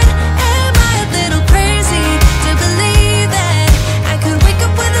tried. Am I a little crazy to believe that I could wake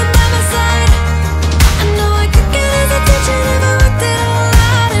up with him by my side? I know I could get his attention if I worked it all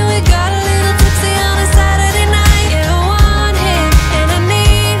out. And we got a little tipsy on a Saturday night. Yeah, I want him and I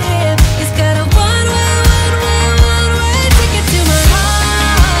need him. He's got a one-way ticket to my heart.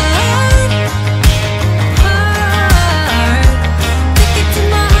 Ticket to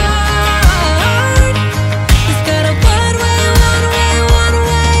my heart. He's got a one-way.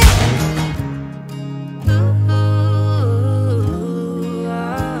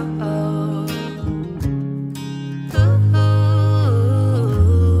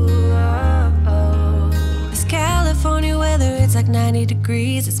 This California weather, it's like 90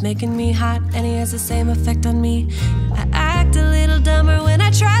 degrees. It's making me hot and he has the same effect on me. I act a little dumber when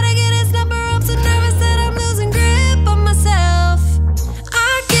I try to get his number. I'm so nervous that I'm losing grip on myself.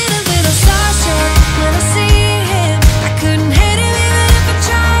 I get a little starstruck when I see him. I couldn't hate him even if I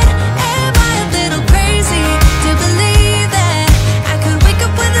tried. Am I a little crazy to believe that I could wake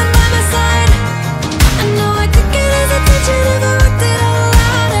up with him by my side? I know I could get his attention if I worked it all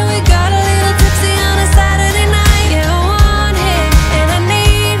out. And we got a little tipsy on a Saturday night. Yeah, I want him and I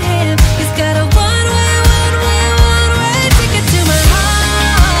need him. He's got a one-way ticket to my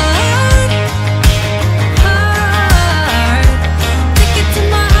heart.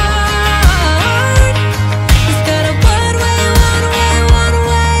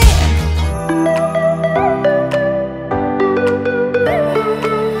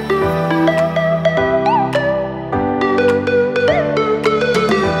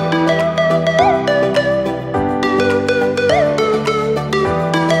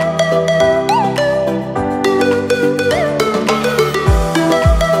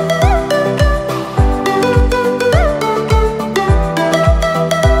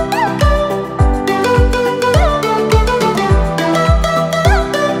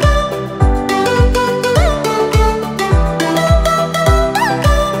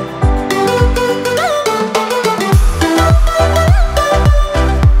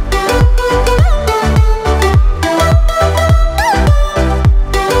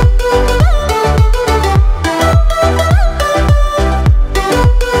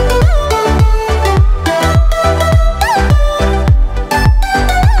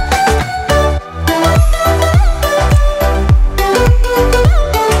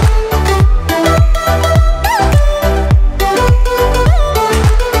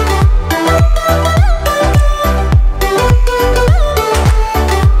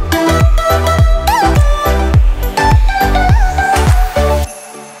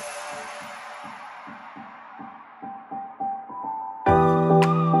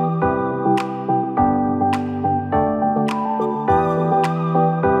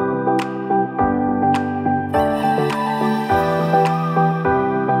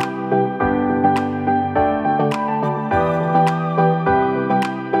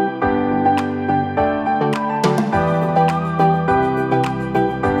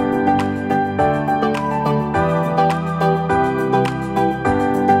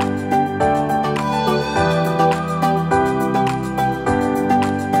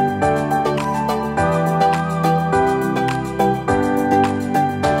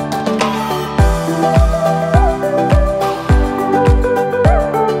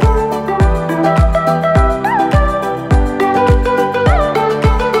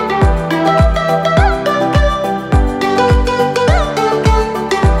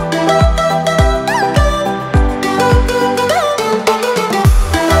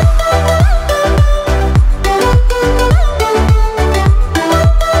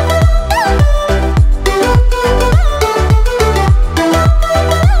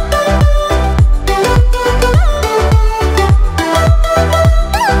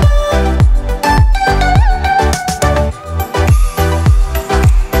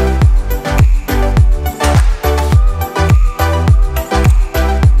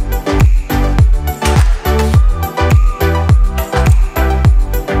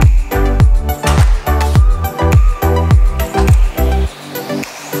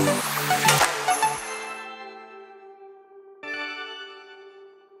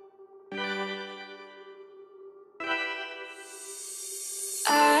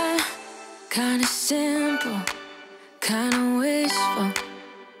 Kinda simple, kinda wishful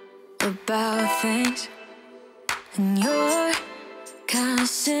about things. And you're kinda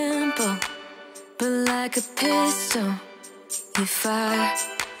simple, but like a pistol, you fire.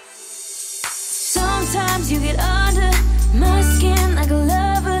 Sometimes you get under my skin like a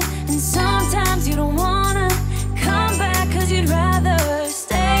lover, and sometimes you don't wanna come back 'cause you'd rather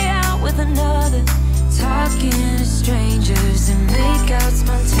stay out with another. Talking to strangers and make out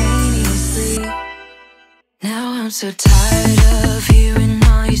spontaneously. Now I'm so tired of hearing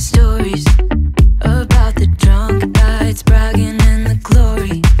all your stories about the drunk nights, bragging in the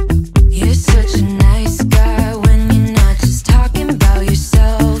glory. You're such a nice guy when you're not just talking about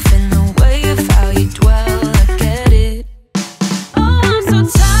yourself and the way of how you dwell. I get it. Oh, I'm so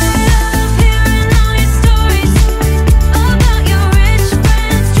tired of hearing all your stories about your rich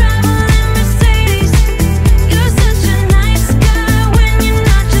friends traveling Mercedes. You're such a nice guy when you're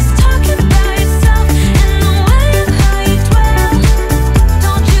not just talking about yourself and the way of how you dwell.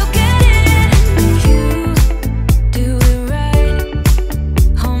 Don't you get it? You do it right.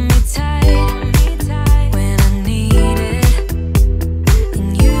 Hold me tight when I need it.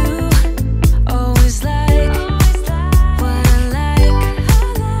 And you always like what I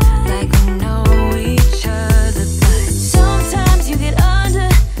like we know each other. But sometimes you get under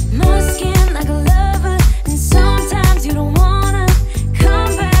my skin like a lover, and sometimes you don't wanna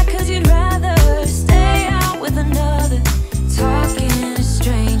come back 'cause you'd rather stay out with another. Talking to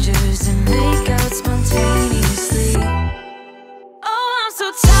strangers and make out spontaneously. Oh, I'm so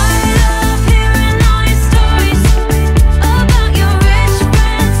tired of hearing all your stories about your rich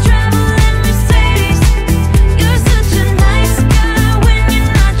friends traveling Mercedes. You're such a nice guy when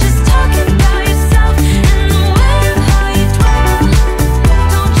you're not just talking about yourself and the way of how you dwell.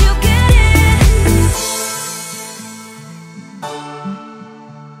 Don't you get it?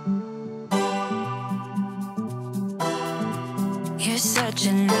 You're such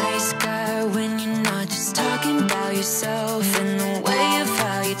a nice guy when you're not just talking about yourself and the way of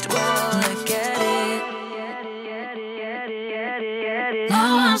how you dwell. I get it.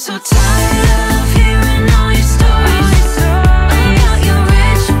 Now I'm so tired of hearing all your stories about your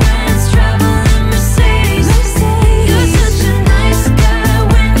rich friends traveling Mercedes. You're such a nice guy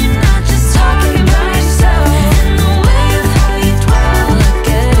when you're not just talking about yourself and the way of how you dwell. I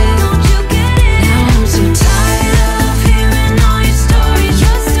get it. Don't you get it? Now I'm so tired of hearing all your stories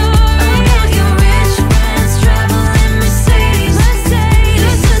about your rich friends traveling Mercedes.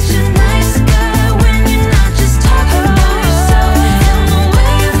 You're such a nice guy when you're not just talking about yourself and the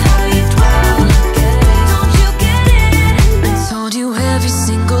way of how you dwell.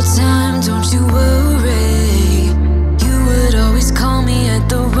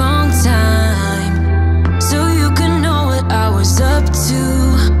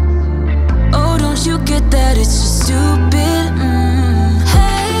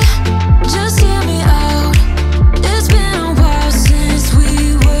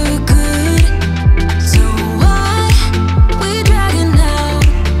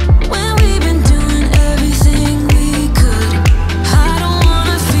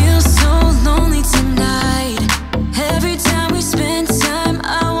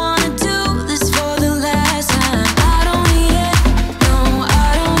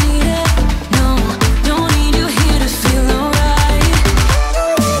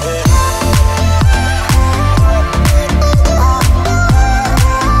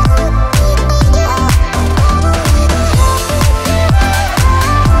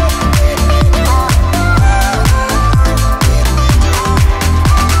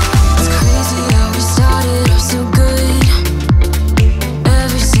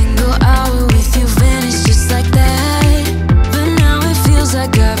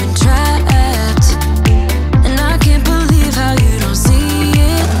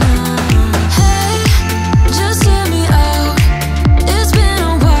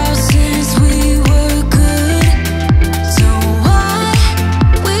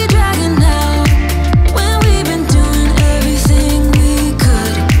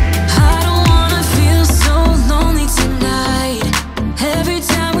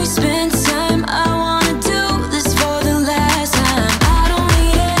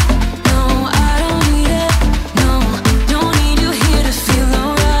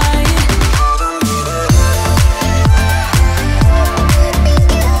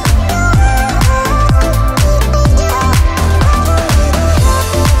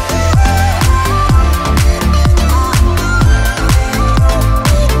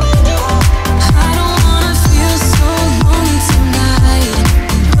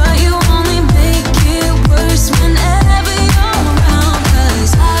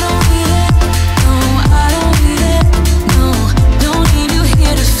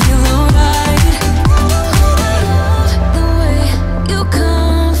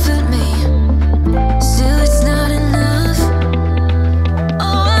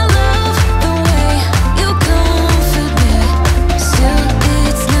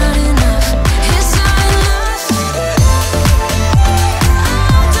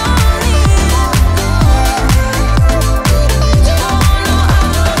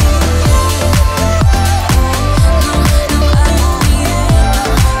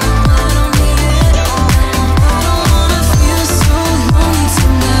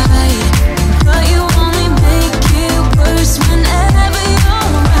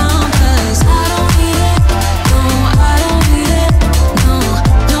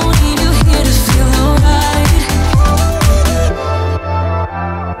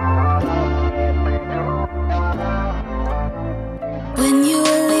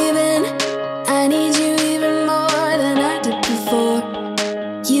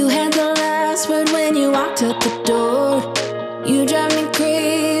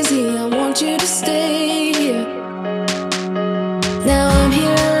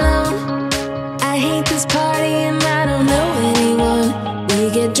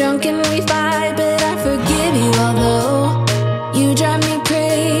 drive me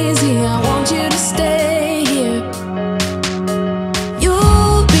crazy. I want you to stay here.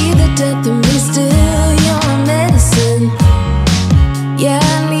 You'll be the death of me, still your medicine. Yeah,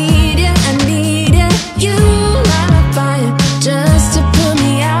 I need it, I need it. You light my fire just to put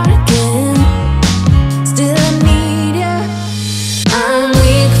me out again. Still I need you. I'm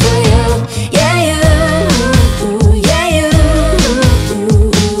weak for you. Yeah, you. Yeah, you.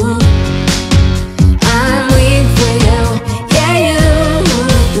 I'm weak for you. Yeah, you.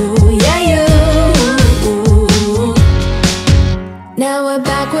 Yeah, you. Now we're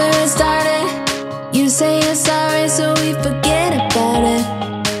back where it started. You say you're sorry, so we forget about it.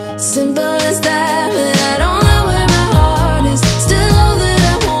 Simple as that, but I don't know where my heart is. Still all that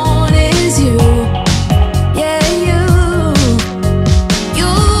I want is you. Yeah, you.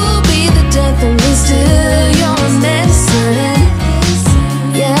 You'll be the death of me, still your medicine.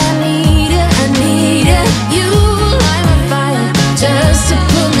 Yeah, I need it, I need it. You light my fire just to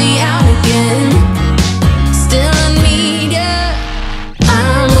put me out again. Still I need you.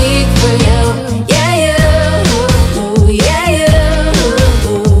 I'm weak for you. Yeah, you. Yeah, you.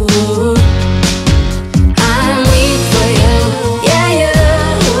 I'm weak for you. Yeah, you.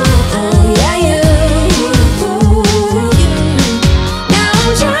 Yeah, you. Now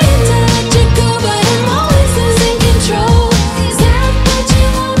I'm trying to let you go, but I'm always losing control. Is that what you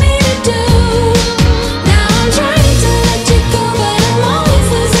want me to do? Now I'm trying to let you go, but I'm always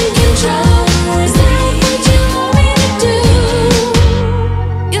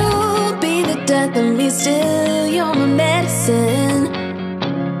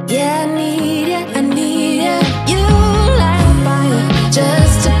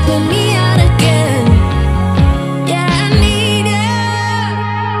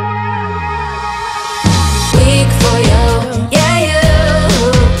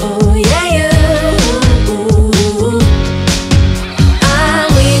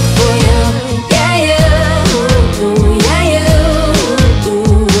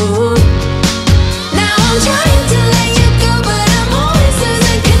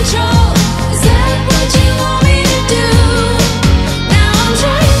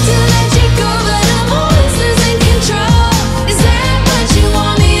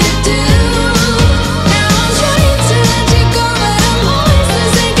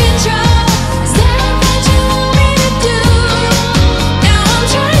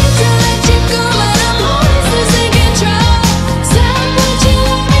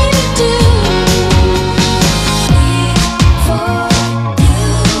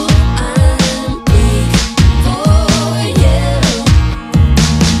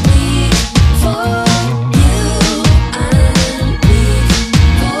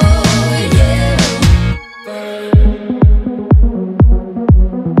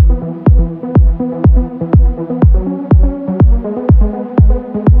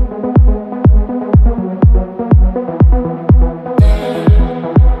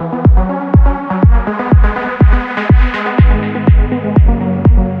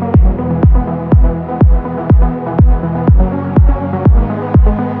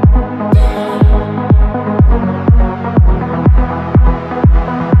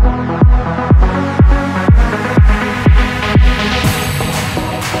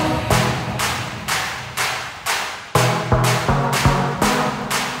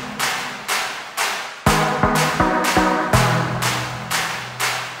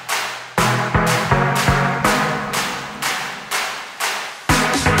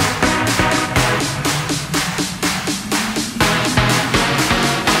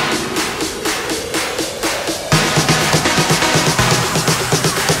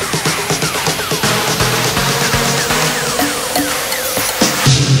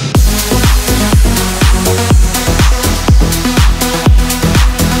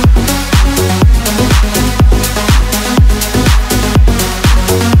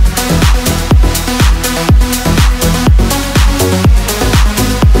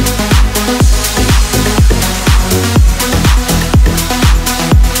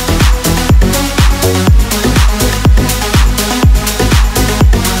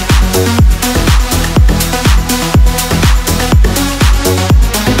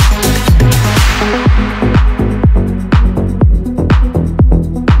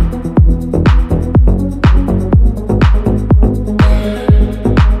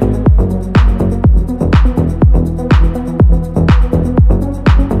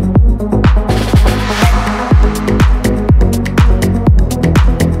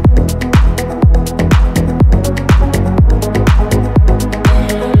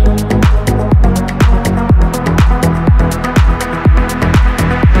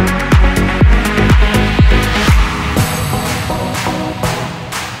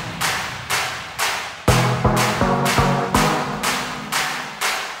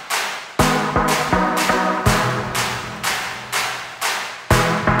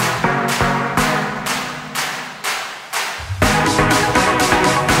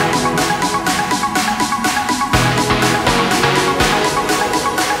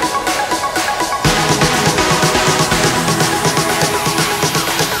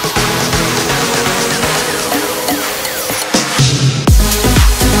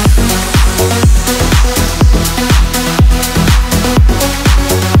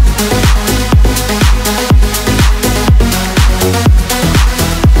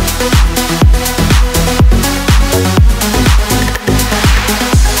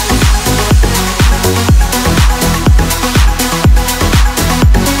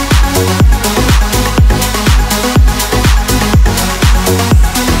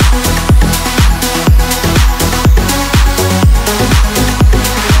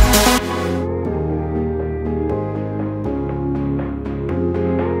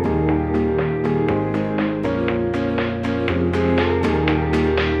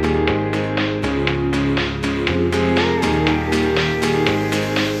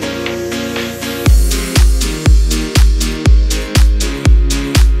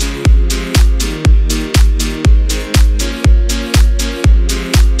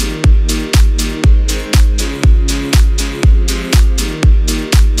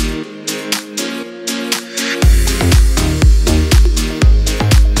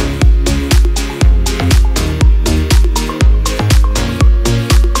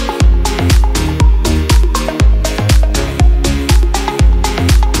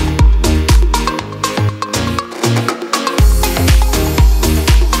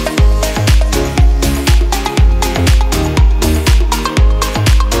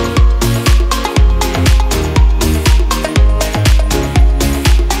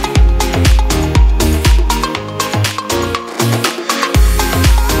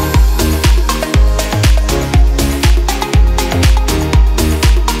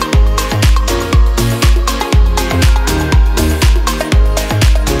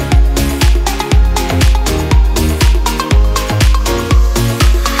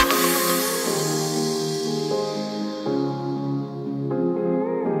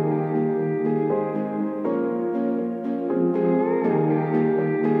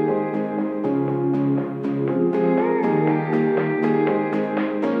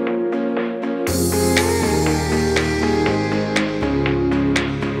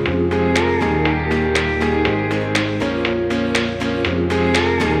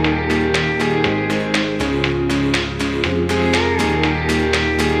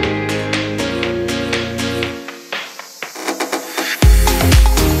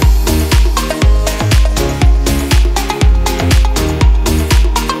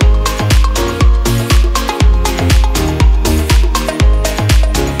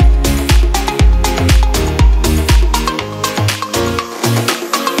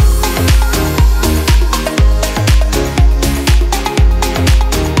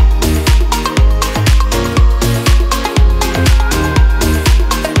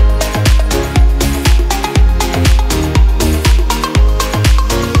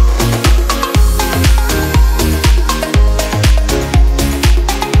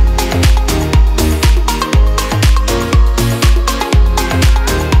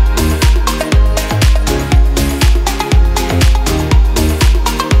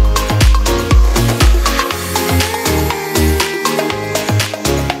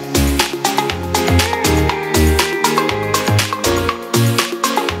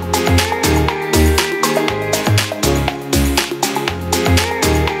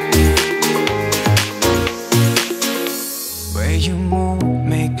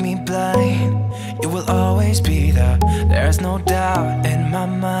make me blind. You will always be there, there's no doubt in my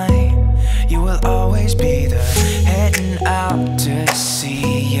mind. You will always be there, heading out to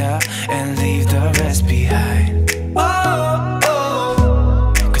see ya and leave the rest behind. Oh,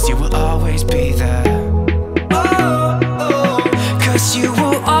 oh, 'cause you will always be there. Oh, oh, 'cause you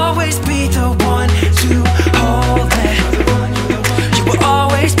will always be the one to hold me. You will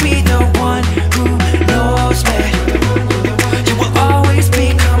always be the one who knows me. You will always be,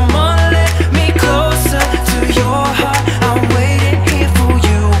 come on, let me closer to your heart. I'm waiting here for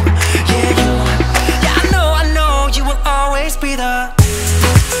you. Yeah, you. Yeah, I know you will always be the.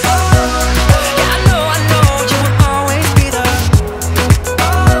 Yeah, I know you will always be the.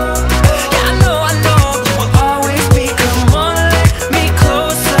 Yeah, I know you will always be. Come on, let me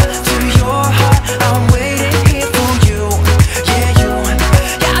closer to your heart. I'm waiting here for you. Yeah, you.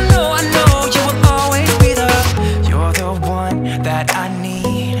 Yeah, I know you will always be the. You're the one that I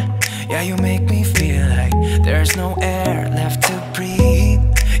need. Yeah, you make me feel like there's no air left to breathe.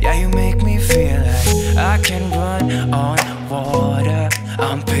 Yeah, you make me feel like I can run on water.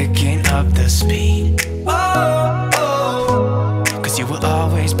 I'm picking up the speed. Oh, oh, 'cause you will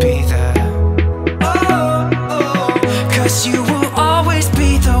always be there. Oh, oh, 'cause you will always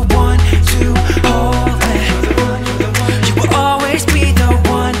be the one to hold me. You will always be the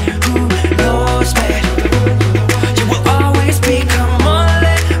one who knows me. You will always be, come on,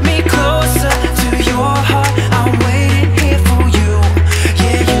 let me closer to your heart. I'm waiting here for you.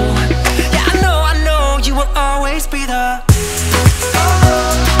 Yeah, you. Yeah, I know you will always be the.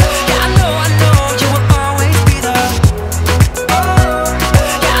 Yeah, I know you will always be the.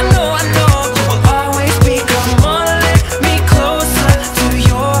 Yeah, I know you will always be. Come on, let me closer to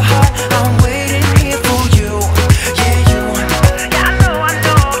your heart. I'm waiting here for you. Yeah, you. Yeah, I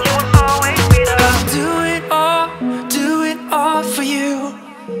know you will always be the. I'll do it all for you.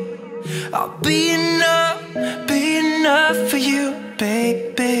 I'll be enough for you,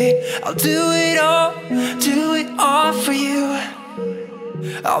 baby. I'll do it all for you.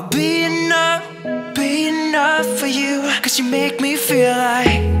 I'll be enough for you. 'Cause you make me feel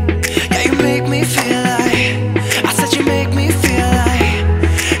like, yeah, you make me feel like, I said you make me feel like,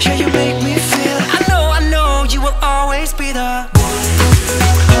 yeah, you make me feel. I know you will always be the one.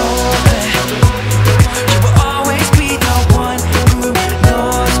 Hold me. You will always be the one who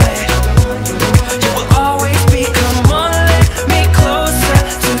knows me. You will always be, come on, let me closer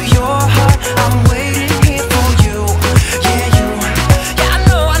to your heart. I'm waiting here for you. Yeah, you. Yeah, I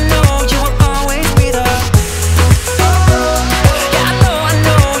know you will always be the. Yeah, I know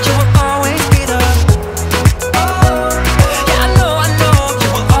you will always be the. Yeah, I know you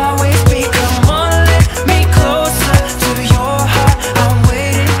will always be. Come on, let me closer to your heart. I'm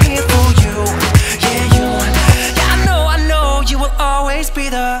waiting here for you. Yeah, you. Yeah, I know you will always be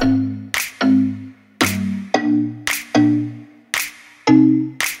the.